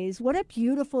holidays. What a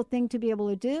beautiful thing to be able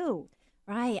to do.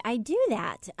 Right. I do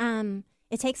that.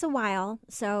 It takes a while,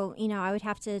 so, you know, I would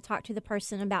have to talk to the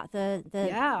person about the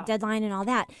deadline and all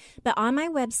that. But on my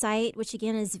website, which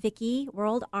again is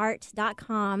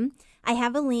vickiworldart.com, I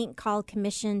have a link called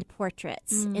Commissioned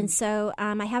Portraits. And so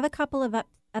I have a couple of up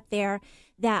there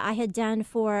that I had done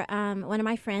for one of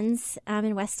my friends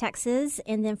in West Texas,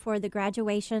 and then for the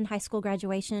high school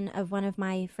graduation of one of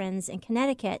my friends in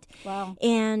Connecticut. Wow.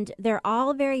 And they're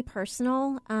all very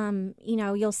personal.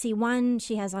 You'll see one,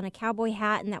 she has on a cowboy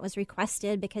hat, and that was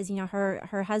requested because,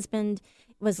 her husband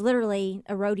was literally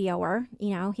a rodeoer.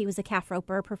 He was a calf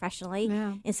roper professionally.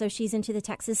 Yeah. And so she's into the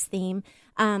Texas theme.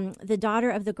 The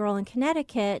daughter of the girl in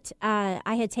Connecticut,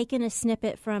 I had taken a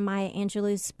snippet from Maya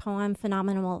Angelou's poem,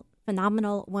 Phenomenal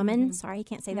Woman. Mm-hmm. Sorry, I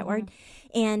can't say that word.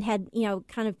 And had,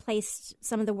 kind of placed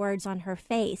some of the words on her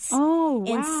face. Oh,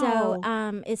 wow. And so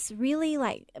it's really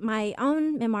like my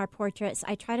own memoir portraits.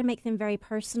 I try to make them very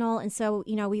personal. And so,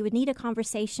 we would need a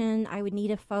conversation. I would need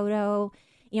a photo,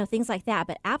 things like that.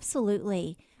 But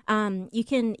absolutely, you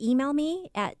can email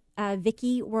me at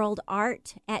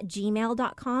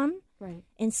vickyworldart@gmail.com. Right.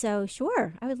 And so,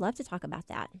 sure, I would love to talk about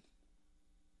that.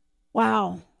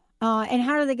 Wow. And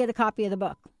how do they get a copy of the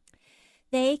book?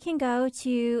 They can go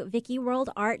to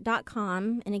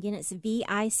vickyworldart.com, and again, it's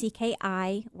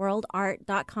VICKI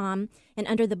worldart.com. And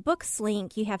under the books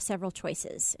link, you have several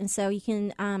choices. And so you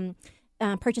can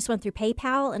purchase one through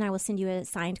PayPal, and I will send you a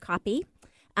signed copy.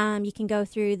 You can go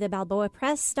through the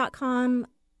balboapress.com,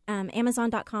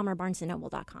 Amazon.com, or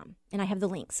BarnesandNoble.com, and I have the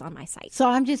links on my site. So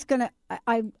I'm just gonna,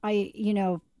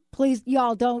 please,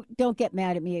 y'all don't get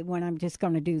mad at me when I'm just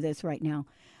gonna do this right now.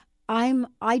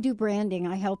 I do branding.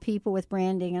 I help people with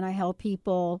branding, and I help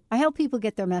people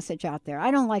get their message out there.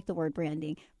 I don't like the word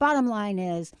branding. Bottom line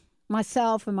is,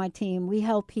 myself and my team, we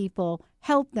help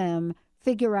them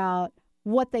figure out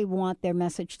what they want their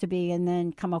message to be, and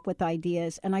then come up with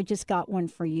ideas. And I just got one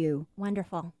for you.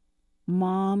 Wonderful.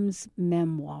 Mom's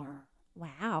memoir.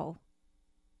 Wow.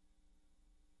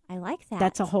 I like that.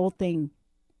 That's a whole thing,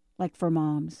 like for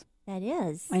moms. That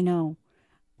is. I know.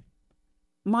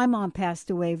 My mom passed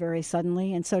away very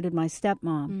suddenly, and so did my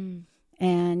stepmom.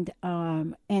 And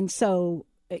so,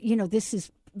 this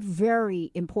is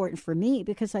very important for me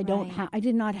because I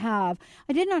did not have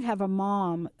a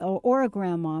mom or a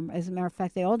grandmom. As a matter of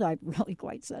fact, they all died really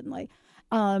quite suddenly.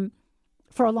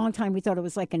 For a long time, we thought it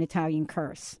was like an Italian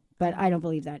curse, but I don't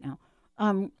believe that now,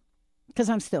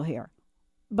 because I'm still here.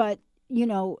 But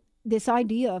this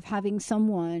idea of having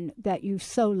someone that you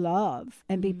so love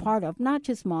and be part of, not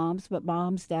just moms, but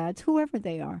moms, dads, whoever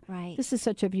they are. Right. This is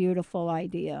such a beautiful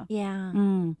idea. Yeah.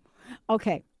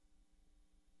 Okay.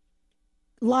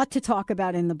 Lot to talk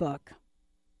about in the book.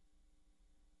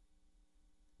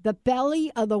 The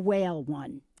belly of the whale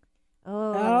one.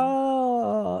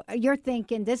 Oh, you're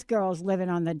thinking this girl's living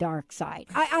on the dark side.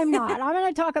 I'm not. I'm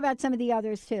going to talk about some of the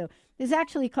others too. There's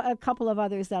actually a couple of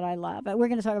others that I love. We're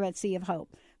going to talk about Sea of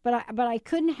Hope. But I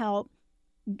couldn't help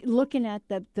looking at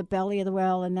the belly of the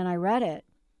whale, and then I read it.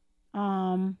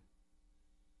 I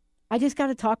just got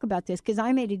to talk about this because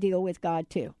I made a deal with God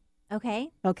too.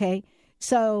 Okay.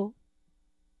 So,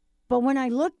 but when I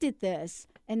looked at this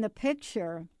and the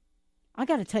picture, I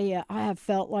got to tell you, I have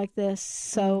felt like this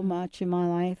so much in my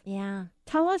life. Yeah.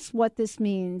 Tell us what this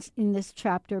means in this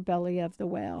chapter, Belly of the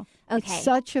Whale. Okay.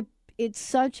 It's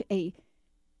such a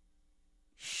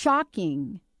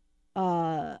shocking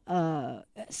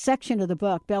section of the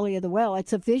book, Belly of the Whale.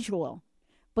 It's a visual.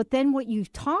 But then what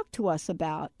you've talked to us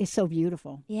about is so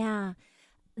beautiful. Yeah.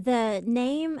 The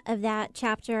name of that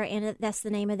chapter, and that's the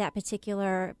name of that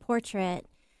particular portrait,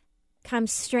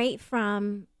 comes straight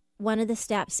from one of the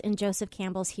steps in Joseph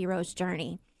Campbell's hero's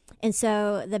journey. And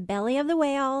so the belly of the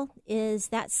whale is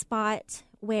that spot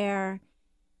where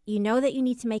you know that you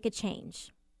need to make a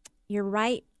change. You're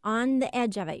right on the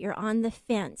edge of it. You're on the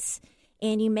fence.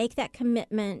 And you make that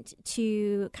commitment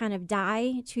to kind of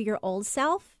die to your old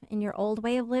self and your old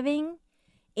way of living.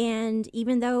 And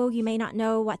even though you may not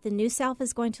know what the new self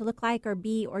is going to look like or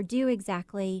be or do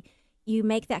exactly, you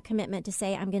make that commitment to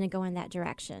say, I'm going to go in that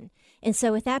direction. And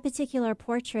so with that particular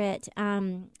portrait,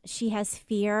 she has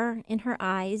fear in her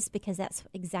eyes because that's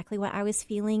exactly what I was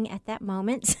feeling at that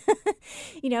moment,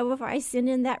 before I send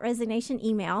in that resignation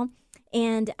email.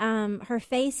 And her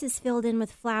face is filled in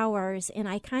with flowers, and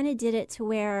I kind of did it to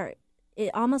where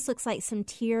it almost looks like some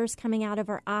tears coming out of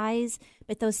her eyes,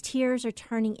 but those tears are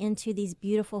turning into these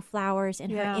beautiful flowers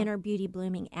and her inner beauty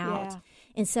blooming out. Yeah.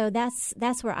 And so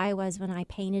that's where I was when I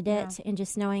painted it, and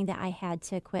just knowing that I had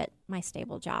to quit my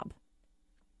stable job.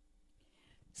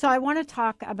 So I want to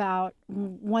talk about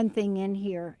one thing in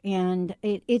here, and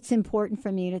it's important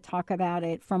for me to talk about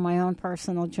it from my own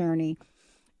personal journey.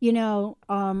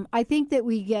 I think that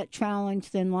we get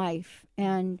challenged in life,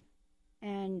 and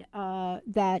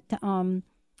that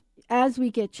as we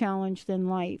get challenged in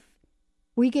life,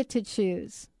 we get to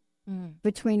choose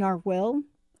between our will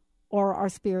or our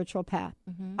spiritual path.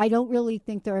 I don't really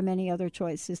think there are many other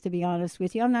choices, to be honest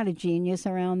with you. I'm not a genius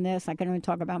around this. I can only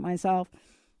talk about myself.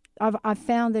 I've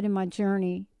found that in my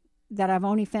journey that I've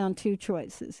only found two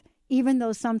choices. Even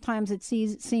though sometimes it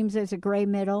seems there's a gray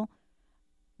middle,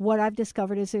 what I've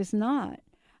discovered is there's not.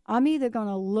 I'm either going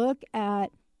to look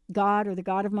at God or the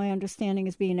God of my understanding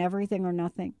as being everything or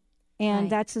nothing. And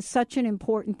that's such an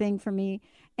important thing for me.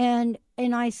 And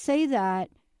I say that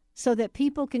so that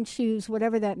people can choose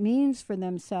whatever that means for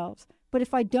themselves. But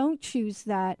if I don't choose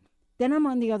that, then I'm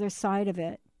on the other side of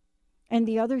it. And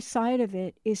the other side of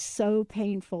it is so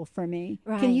painful for me.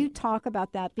 Right. Can you talk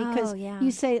about that? Because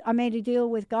you say, I made a deal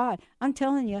with God. I'm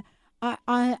telling you,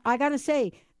 I got to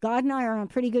say, God and I are on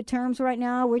pretty good terms right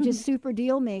now. We're just super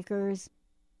deal makers.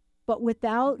 But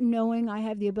without knowing I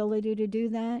have the ability to do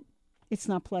that, it's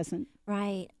not pleasant.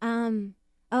 Right.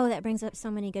 That brings up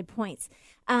so many good points.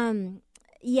 When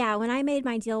I made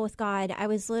my deal with God, I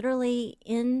was literally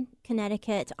in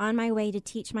Connecticut on my way to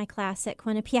teach my class at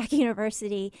Quinnipiac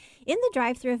University in the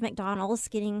drive-thru of McDonald's,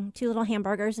 getting 2 little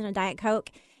hamburgers and a Diet Coke.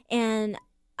 And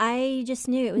I just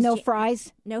knew it was... No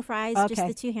fries? No fries, Okay. just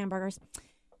the 2 hamburgers.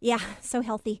 Yeah, so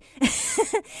healthy.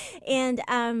 And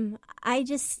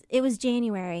it was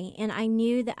January, and I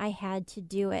knew that I had to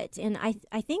do it. And I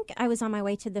think I was on my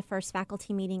way to the first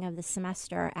faculty meeting of the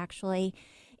semester, actually.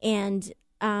 And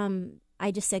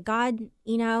I just said, God,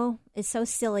 it's so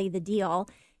silly, the deal.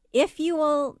 If you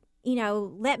will,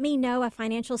 let me know a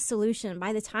financial solution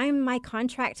by the time my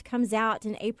contract comes out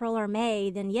in April or May,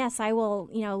 then yes, I will,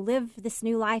 live this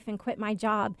new life and quit my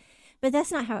job. But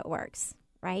that's not how it works.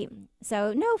 Right?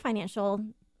 So no financial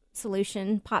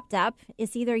solution popped up.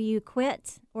 It's either you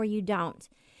quit or you don't.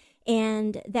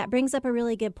 And that brings up a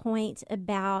really good point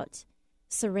about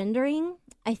surrendering.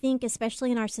 I think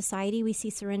especially in our society, we see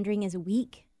surrendering as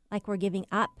weak, like we're giving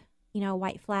up,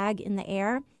 white flag in the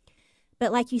air.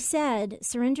 But like you said,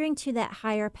 surrendering to that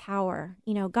higher power,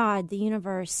 God, the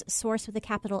universe, source with a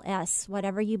capital S,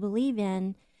 whatever you believe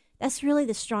in, that's really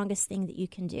the strongest thing that you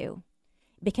can do.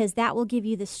 Because that will give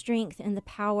you the strength and the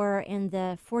power and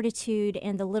the fortitude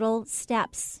and the little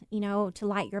steps, to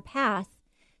light your path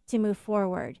to move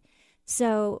forward.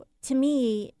 So to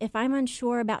me, if I'm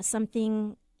unsure about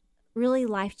something really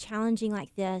life challenging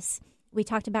like this, we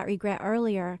talked about regret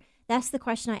earlier, that's the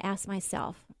question I ask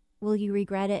myself. Will you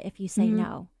regret it if you say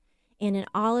no? And in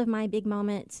all of my big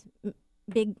moments,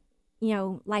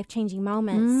 life-changing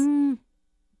moments,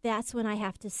 that's when I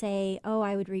have to say,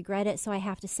 I would regret it, so I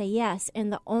have to say yes.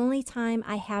 And the only time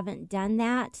I haven't done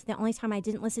that, the only time I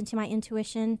didn't listen to my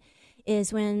intuition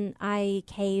is when I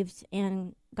caved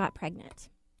and got pregnant.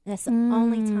 That's the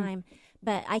only time.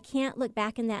 But I can't look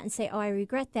back in that and say, I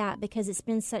regret that, because it's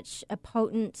been such a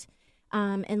potent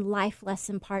and life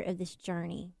lesson part of this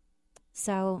journey.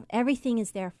 So everything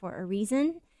is there for a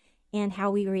reason, and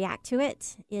how we react to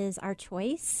it is our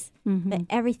choice. But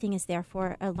everything is there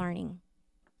for a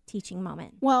teaching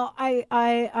moment. Well,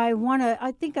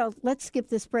 let's skip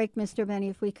this break, Mr. Benny,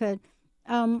 if we could.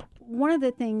 One of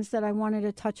the things that I wanted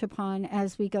to touch upon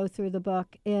as we go through the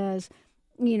book is,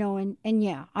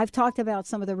 I've talked about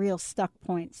some of the real stuck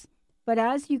points, but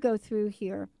as you go through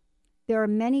here, there are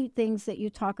many things that you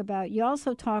talk about. You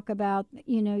also talk about,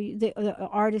 the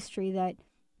artistry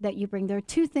that you bring. There are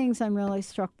 2 things I'm really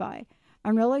struck by.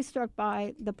 I'm really struck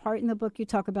by the part in the book you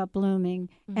talk about blooming,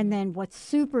 and then what's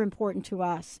super important to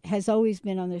us, has always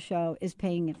been on the show, is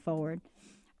paying it forward.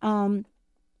 Out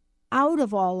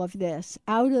of all of this,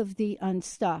 out of the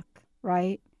Unstuck,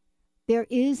 right, there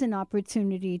is an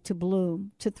opportunity to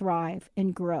bloom, to thrive,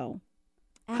 and grow.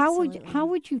 Absolutely. How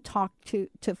would you talk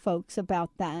to folks about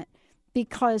that?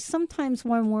 Because sometimes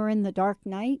when we're in the dark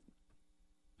night,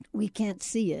 we can't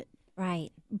see it.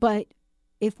 Right. But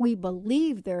if we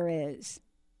believe there is,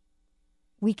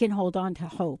 we can hold on to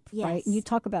hope, right? And you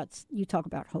talk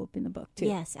about hope in the book too.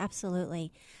 Yes,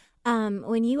 absolutely.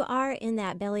 When you are in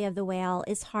that belly of the whale,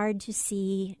 it's hard to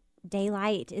see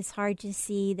daylight. It's hard to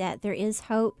see that there is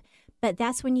hope, but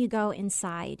that's when you go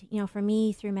inside. For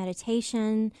me, through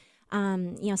meditation,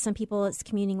 some people it's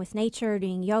communing with nature,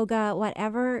 doing yoga,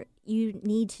 whatever you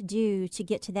need to do to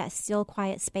get to that still,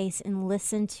 quiet space and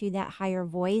listen to that higher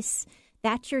voice.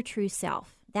 That's your true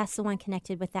self. That's the one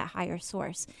connected with that higher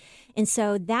source. And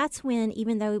so that's when,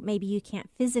 even though maybe you can't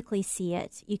physically see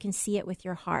it, you can see it with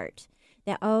your heart.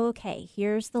 That, okay,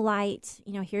 here's the light,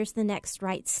 here's the next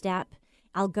right step.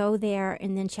 I'll go there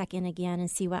and then check in again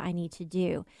and see what I need to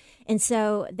do. And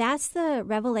so that's the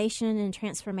revelation and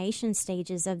transformation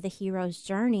stages of the hero's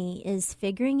journey, is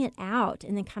figuring it out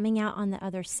and then coming out on the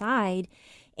other side.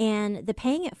 And the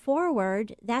paying it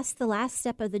forward, that's the last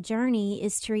step of the journey,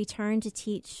 is to return to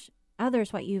teach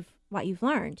others what you've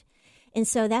learned. And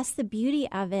so that's the beauty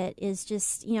of it, is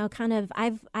just, kind of,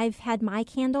 I've had my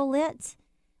candle lit.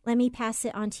 Let me pass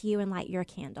it on to you and light your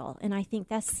candle. And I think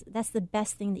that's the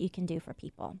best thing that you can do for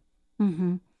people.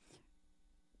 Mm-hmm.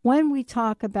 When we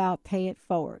talk about pay it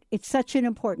forward, it's such an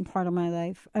important part of my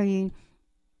life. I mean,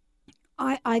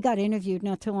 I got interviewed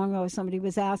not too long ago. Somebody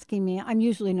was asking me, I'm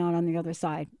usually not on the other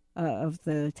side of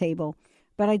the table,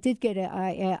 but I did get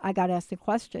I got asked a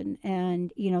question,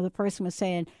 and, the person was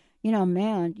saying,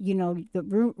 man,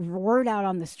 the word out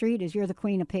on the street is you're the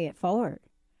queen of pay it forward.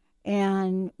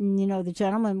 And, the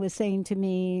gentleman was saying to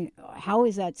me, how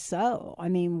is that so? I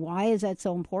mean, why is that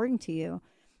so important to you?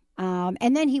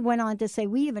 And then he went on to say,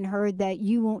 we even heard that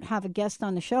you won't have a guest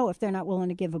on the show if they're not willing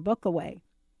to give a book away.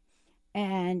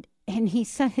 And he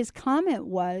said, his comment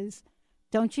was,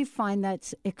 don't you find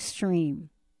that's extreme?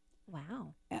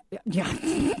 Wow. Yeah.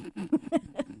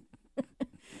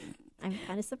 I'm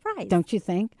kind of surprised. Don't you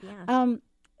think? Yeah.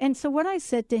 And so what I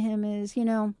said to him is,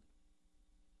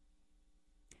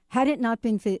 had it not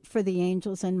been for the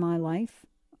angels in my life,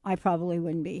 I probably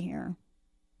wouldn't be here.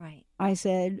 Right. I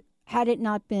said, had it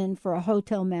not been for a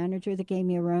hotel manager that gave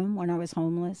me a room when I was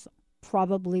homeless,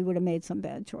 probably would have made some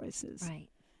bad choices. Right.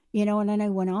 And then I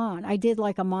went on. I did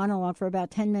like a monologue for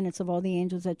about 10 minutes of all the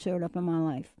angels that showed up in my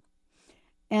life.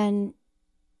 And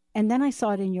then I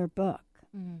saw it in your book.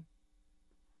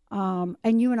 Mm-hmm.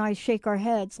 And you and I shake our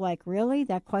heads like, really?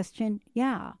 That question?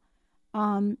 Yeah.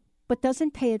 But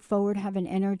doesn't Pay It Forward have an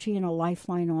energy and a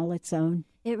lifeline all its own?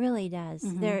 It really does.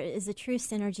 Mm-hmm. There is a true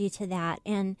synergy to that.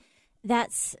 And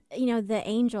that's, the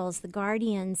angels, the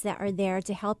guardians that are there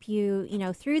to help you,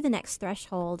 through the next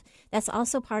threshold. That's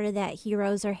also part of that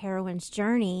hero's or heroine's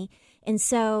journey. And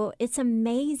so it's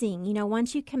amazing,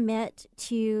 once you commit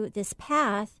to this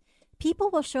path, people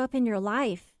will show up in your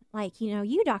life. Like,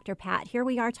 you, Dr. Pat, here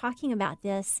we are talking about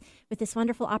this with this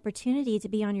wonderful opportunity to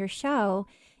be on your show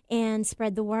and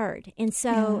spread the word. And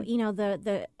so,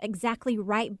 the exactly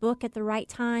right book at the right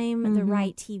time, Mm-hmm. the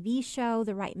right TV show,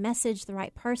 the right message, the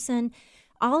right person,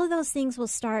 all of those things will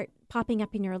start popping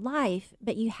up in your life,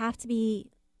 but you have to be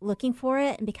looking for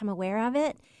it and become aware of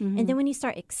it. Mm-hmm. And then when you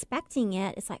start expecting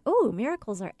it, it's like, oh,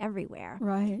 miracles are everywhere.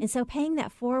 Right. And so paying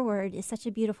that forward is such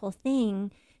a beautiful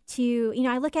thing to,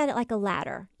 I look at it like a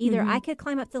ladder. Either Mm-hmm. I could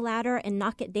climb up the ladder and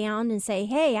knock it down and say,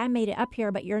 hey, I made it up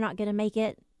here, but you're not going to make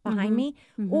it behind Mm-hmm. me,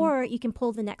 Mm-hmm. or you can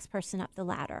pull the next person up the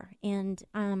ladder. And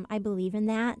I believe in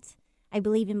that. I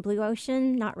believe in blue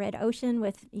ocean, not red ocean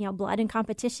with, blood and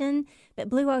competition, but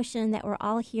blue ocean, that we're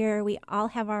all here. We all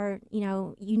have our,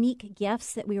 unique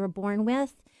gifts that we were born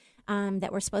with,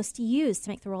 that we're supposed to use to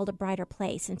make the world a brighter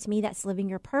place. And to me, that's living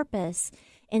your purpose.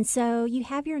 And so you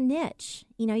have your niche.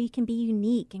 You can be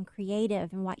unique and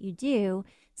creative in what you do.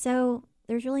 So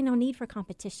there's really no need for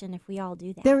competition if we all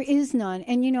do that. There is none.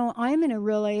 And, I'm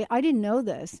in I didn't know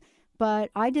this,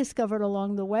 but I discovered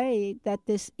along the way that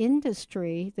this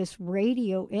industry, this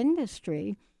radio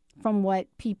industry, from what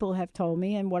people have told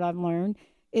me and what I've learned,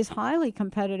 is highly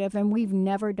competitive, and we've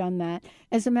never done that.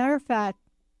 As a matter of fact,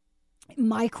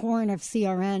 Mike Horn of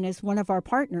CRN is one of our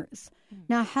partners.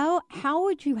 Now, how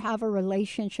would you have a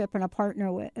relationship and a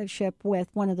partnership with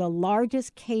one of the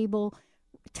largest cable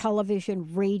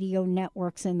television radio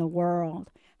networks in the world?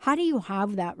 How do you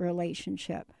have that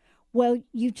relationship? Well,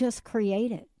 you just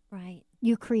create it. Right.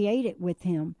 You create it with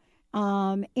him.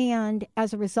 And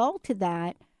as a result of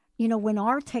that, when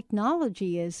our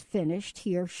technology is finished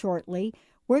here shortly,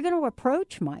 we're going to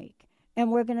approach Mike. And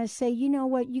we're going to say, you know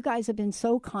what, you guys have been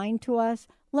so kind to us.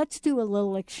 Let's do a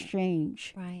little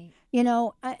exchange. Right.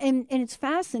 And it's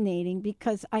fascinating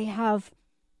because I have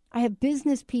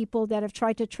business people that have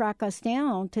tried to track us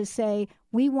down to say,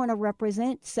 we want to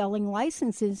represent selling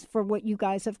licenses for what you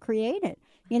guys have created.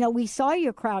 We saw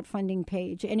your crowdfunding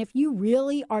page, and if you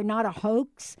really are not a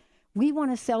hoax, we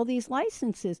want to sell these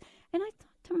licenses. And I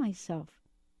thought to myself,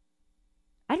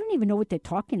 I don't even know what they're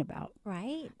talking about.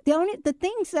 Right. The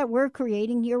things that we're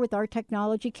creating here with our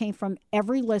technology came from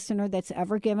every listener that's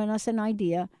ever given us an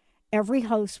idea, every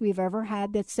host we've ever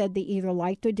had that said they either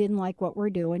liked or didn't like what we're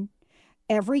doing,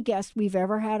 every guest we've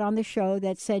ever had on the show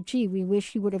that said, gee, we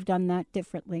wish you would have done that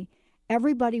differently.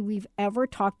 Everybody we've ever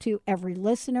talked to, every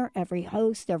listener, every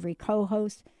host, every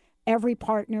co-host, every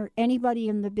partner, anybody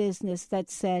in the business that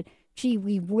said, gee,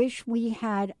 we wish we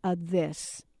had a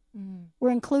this. We're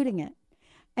including it.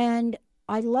 And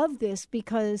I love this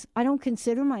because I don't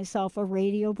consider myself a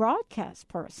radio broadcast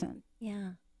person.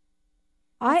 Yeah.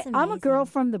 I'm a girl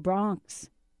from the Bronx.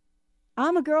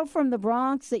 I'm a girl from the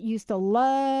Bronx that used to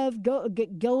love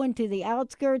going to the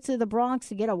outskirts of the Bronx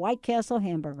to get a White Castle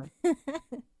hamburger.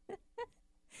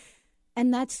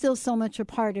 And that's still so much a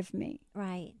part of me.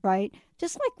 Right. Right?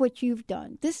 Just like what you've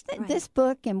done. This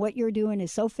book and what you're doing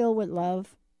is so filled with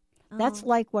love. That's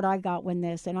like what I got when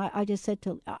this. And I just said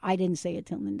I didn't say it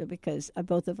to Linda because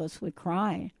both of us would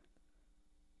cry.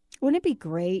 Wouldn't it be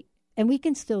great? And we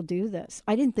can still do this.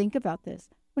 I didn't think about this.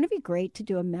 Wouldn't it be great to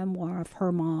do a memoir of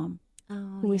her mom,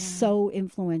 who was so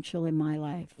influential in my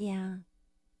life? Yeah.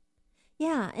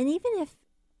 Yeah. And even if,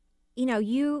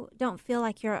 you don't feel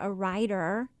like you're a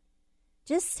writer,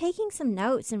 just taking some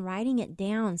notes and writing it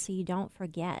down so you don't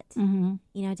forget,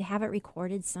 to have it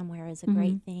recorded somewhere is a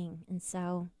great thing. And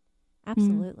so,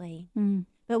 absolutely.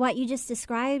 But what you just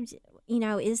described,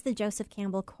 is the Joseph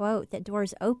Campbell quote that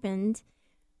doors opened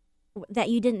that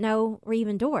you didn't know were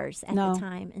even doors at the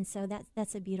time. And so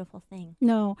that's a beautiful thing.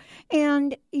 No.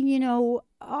 And,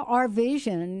 our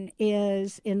vision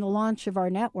is in the launch of our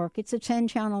network. It's a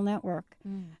 10-channel network,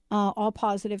 all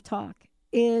positive talk,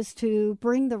 is to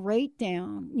bring the rate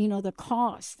down, the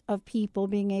cost of people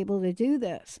being able to do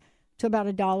this to about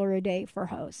 $1 a day for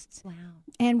hosts. Wow.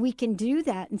 And we can do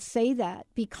that and say that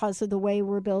because of the way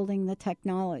we're building the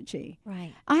technology.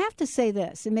 Right. I have to say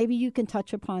this, and maybe you can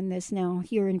touch upon this now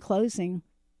here in closing.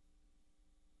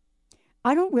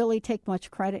 I don't really take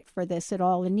much credit for this at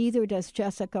all, and neither does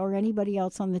Jessica or anybody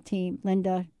else on the team,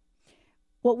 Linda.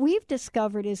 What we've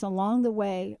discovered is along the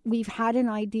way, we've had an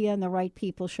idea and the right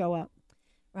people show up.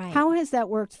 Right. How has that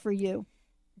worked for you?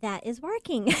 That is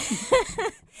working.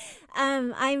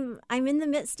 I'm in the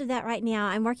midst of that right now.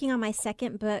 I'm working on my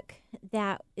second book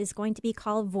that is going to be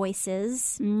called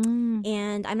Voices.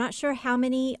 And I'm not sure how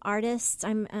many artists.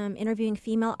 I'm interviewing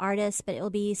female artists, but it'll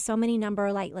be so many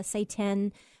number, like let's say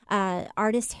 10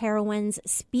 artist heroines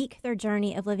speak their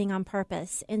journey of living on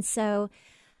purpose. And so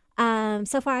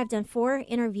so far I've done 4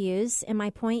 interviews, and my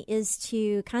point is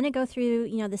to kind of go through,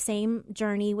 the same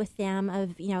journey with them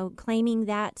of, claiming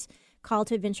that call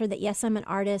to adventure, that yes, I'm an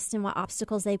artist, and what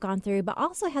obstacles they've gone through, but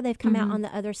also how they've come out on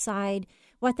the other side,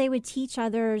 what they would teach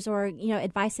others, or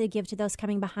advice they give to those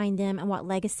coming behind them, and what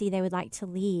legacy they would like to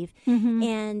leave.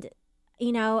 And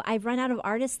I've run out of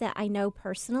artists that I know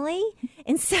personally,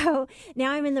 and so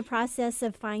now I'm in the process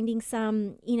of finding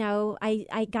some.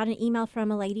 I got an email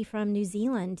from a lady from New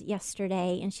Zealand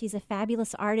yesterday, and she's a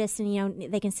fabulous artist,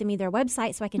 and they can send me their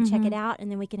website so I can check it out,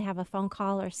 and then we can have a phone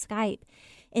call or Skype.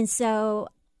 And so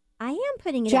I am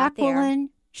putting it out there.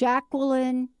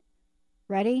 Jacqueline,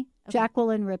 ready? Okay.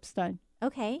 Jacqueline Ripstein.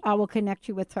 Okay. I will connect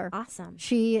you with her. Awesome.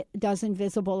 She does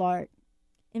invisible art.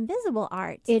 Invisible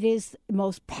art. It is the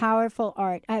most powerful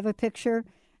art. I have a picture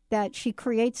that she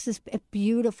creates this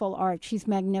beautiful art. She's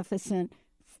magnificent.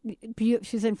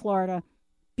 She's in Florida.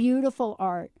 Beautiful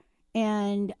art.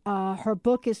 And her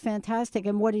book is fantastic.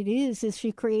 And what it is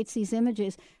she creates these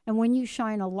images. And when you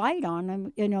shine a light on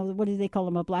them, what do they call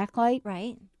them? A black light?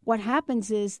 Right. What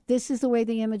happens is this is the way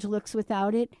the image looks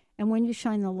without it. And when you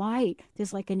shine the light,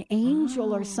 there's like an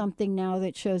angel or something now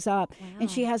that shows up. Wow. And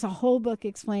she has a whole book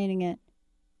explaining it.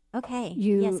 Okay.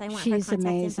 Yes, I want her contact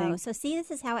amazing. info. So see,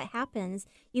 this is how it happens.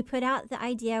 You put out the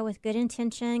idea with good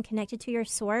intention, connected to your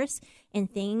source,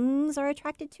 and things are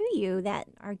attracted to you that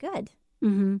are good.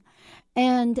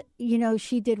 And,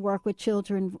 she did work with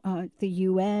children, the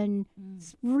UN.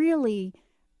 It's really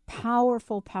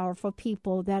powerful, powerful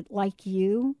people that like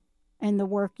you and the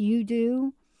work you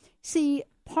do. See,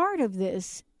 part of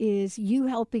this is you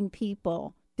helping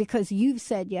people because you've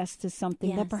said yes to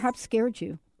something that perhaps scared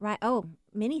you. Right. Oh,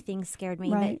 many things scared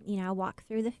me, right. But, I walk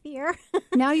through the fear.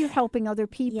 Now you're helping other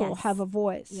people have a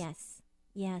voice. Yes.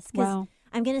 Because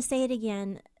I'm going to say it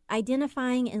again.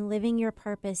 Identifying and living your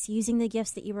purpose, using the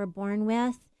gifts that you were born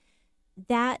with,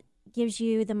 that gives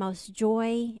you the most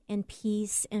joy and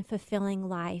peace and fulfilling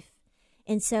life.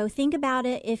 And so think about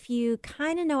it. If you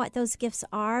kind of know what those gifts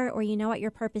are, or you know what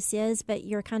your purpose is, but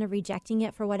you're kind of rejecting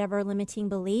it for whatever limiting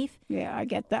belief. Yeah, I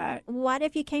get that. What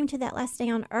if you came to that last day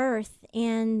on earth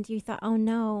and you thought, oh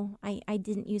no, I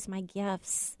didn't use my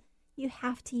gifts. You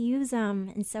have to use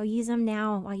them. And so use them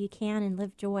now while you can and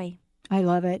live joy. I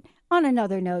love it. On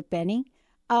another note, Benny,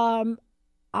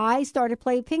 I started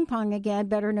playing ping pong again,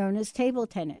 better known as table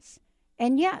tennis.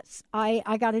 And yes, I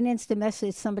got an instant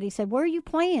message. Somebody said, where are you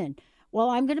playing? Well,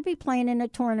 I'm going to be playing in a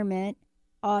tournament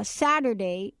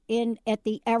Saturday at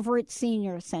the Everett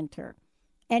Senior Center.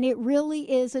 And it really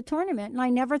is a tournament. And I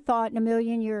never thought in a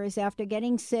million years after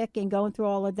getting sick and going through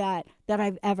all of that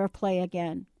I'd ever play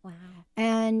again. Wow.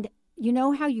 And you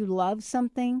know how you love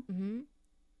something? Mm-hmm.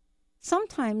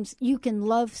 Sometimes you can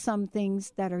love some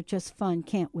things that are just fun,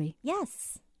 can't we?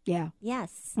 Yes. Yeah.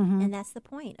 Yes. Mhm. And that's the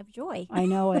point of joy. I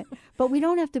know it. But we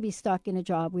don't have to be stuck in a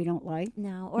job we don't like.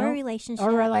 No. Or a relationship.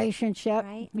 Or a relationship.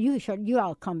 Right. You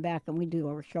all come back and we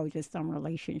do a show just on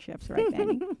relationships, right,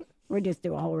 Benny? We just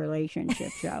do a whole relationship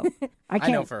show.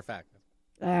 I know for a fact.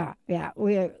 Yeah,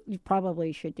 we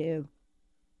probably should do.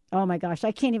 Oh, my gosh.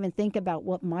 I can't even think about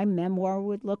what my memoir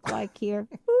would look like here.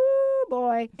 Ooh,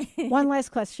 boy. One last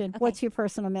question. Okay. What's your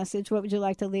personal message? What would you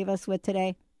like to leave us with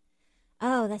today?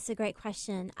 Oh, that's a great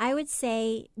question. I would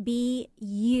say be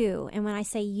you. And when I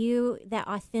say you, that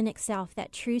authentic self,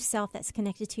 that true self that's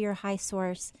connected to your high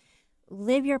source,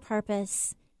 live your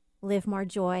purpose, live more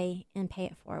joy, and pay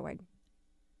it forward.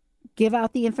 Give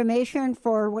out the information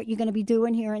for what you're going to be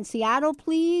doing here in Seattle,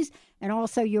 please, and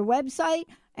also your website,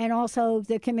 and also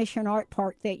the commission art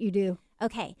part that you do.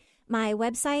 Okay. My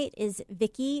website is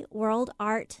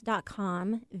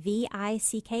vickiworldart.com,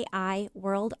 VICKI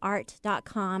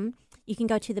worldart.com. You can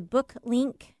go to the book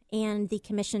link and the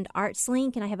commissioned arts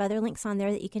link, and I have other links on there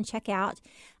that you can check out.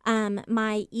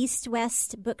 My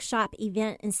East-West Bookshop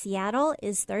event in Seattle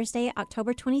is Thursday,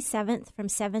 October 27th from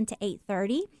 7 to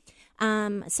 8:30.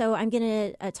 So I'm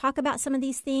going to talk about some of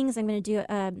these things. I'm going to do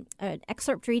an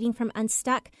excerpt reading from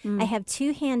Unstuck. I have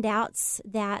 2 handouts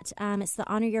that it's the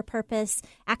Honor Your Purpose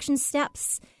Action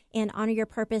Steps and Honor Your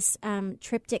Purpose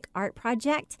Triptych Art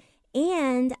Project.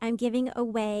 And I'm giving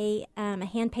away a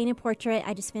hand-painted portrait.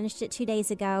 I just finished it 2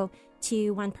 days ago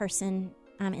to one person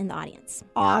in the audience.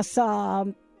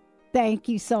 Awesome. Thank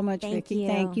you so much, Vicki.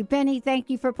 Thank you. Benny, thank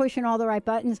you for pushing all the right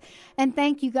buttons. And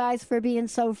thank you guys for being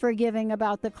so forgiving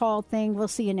about the call thing. We'll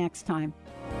see you next time.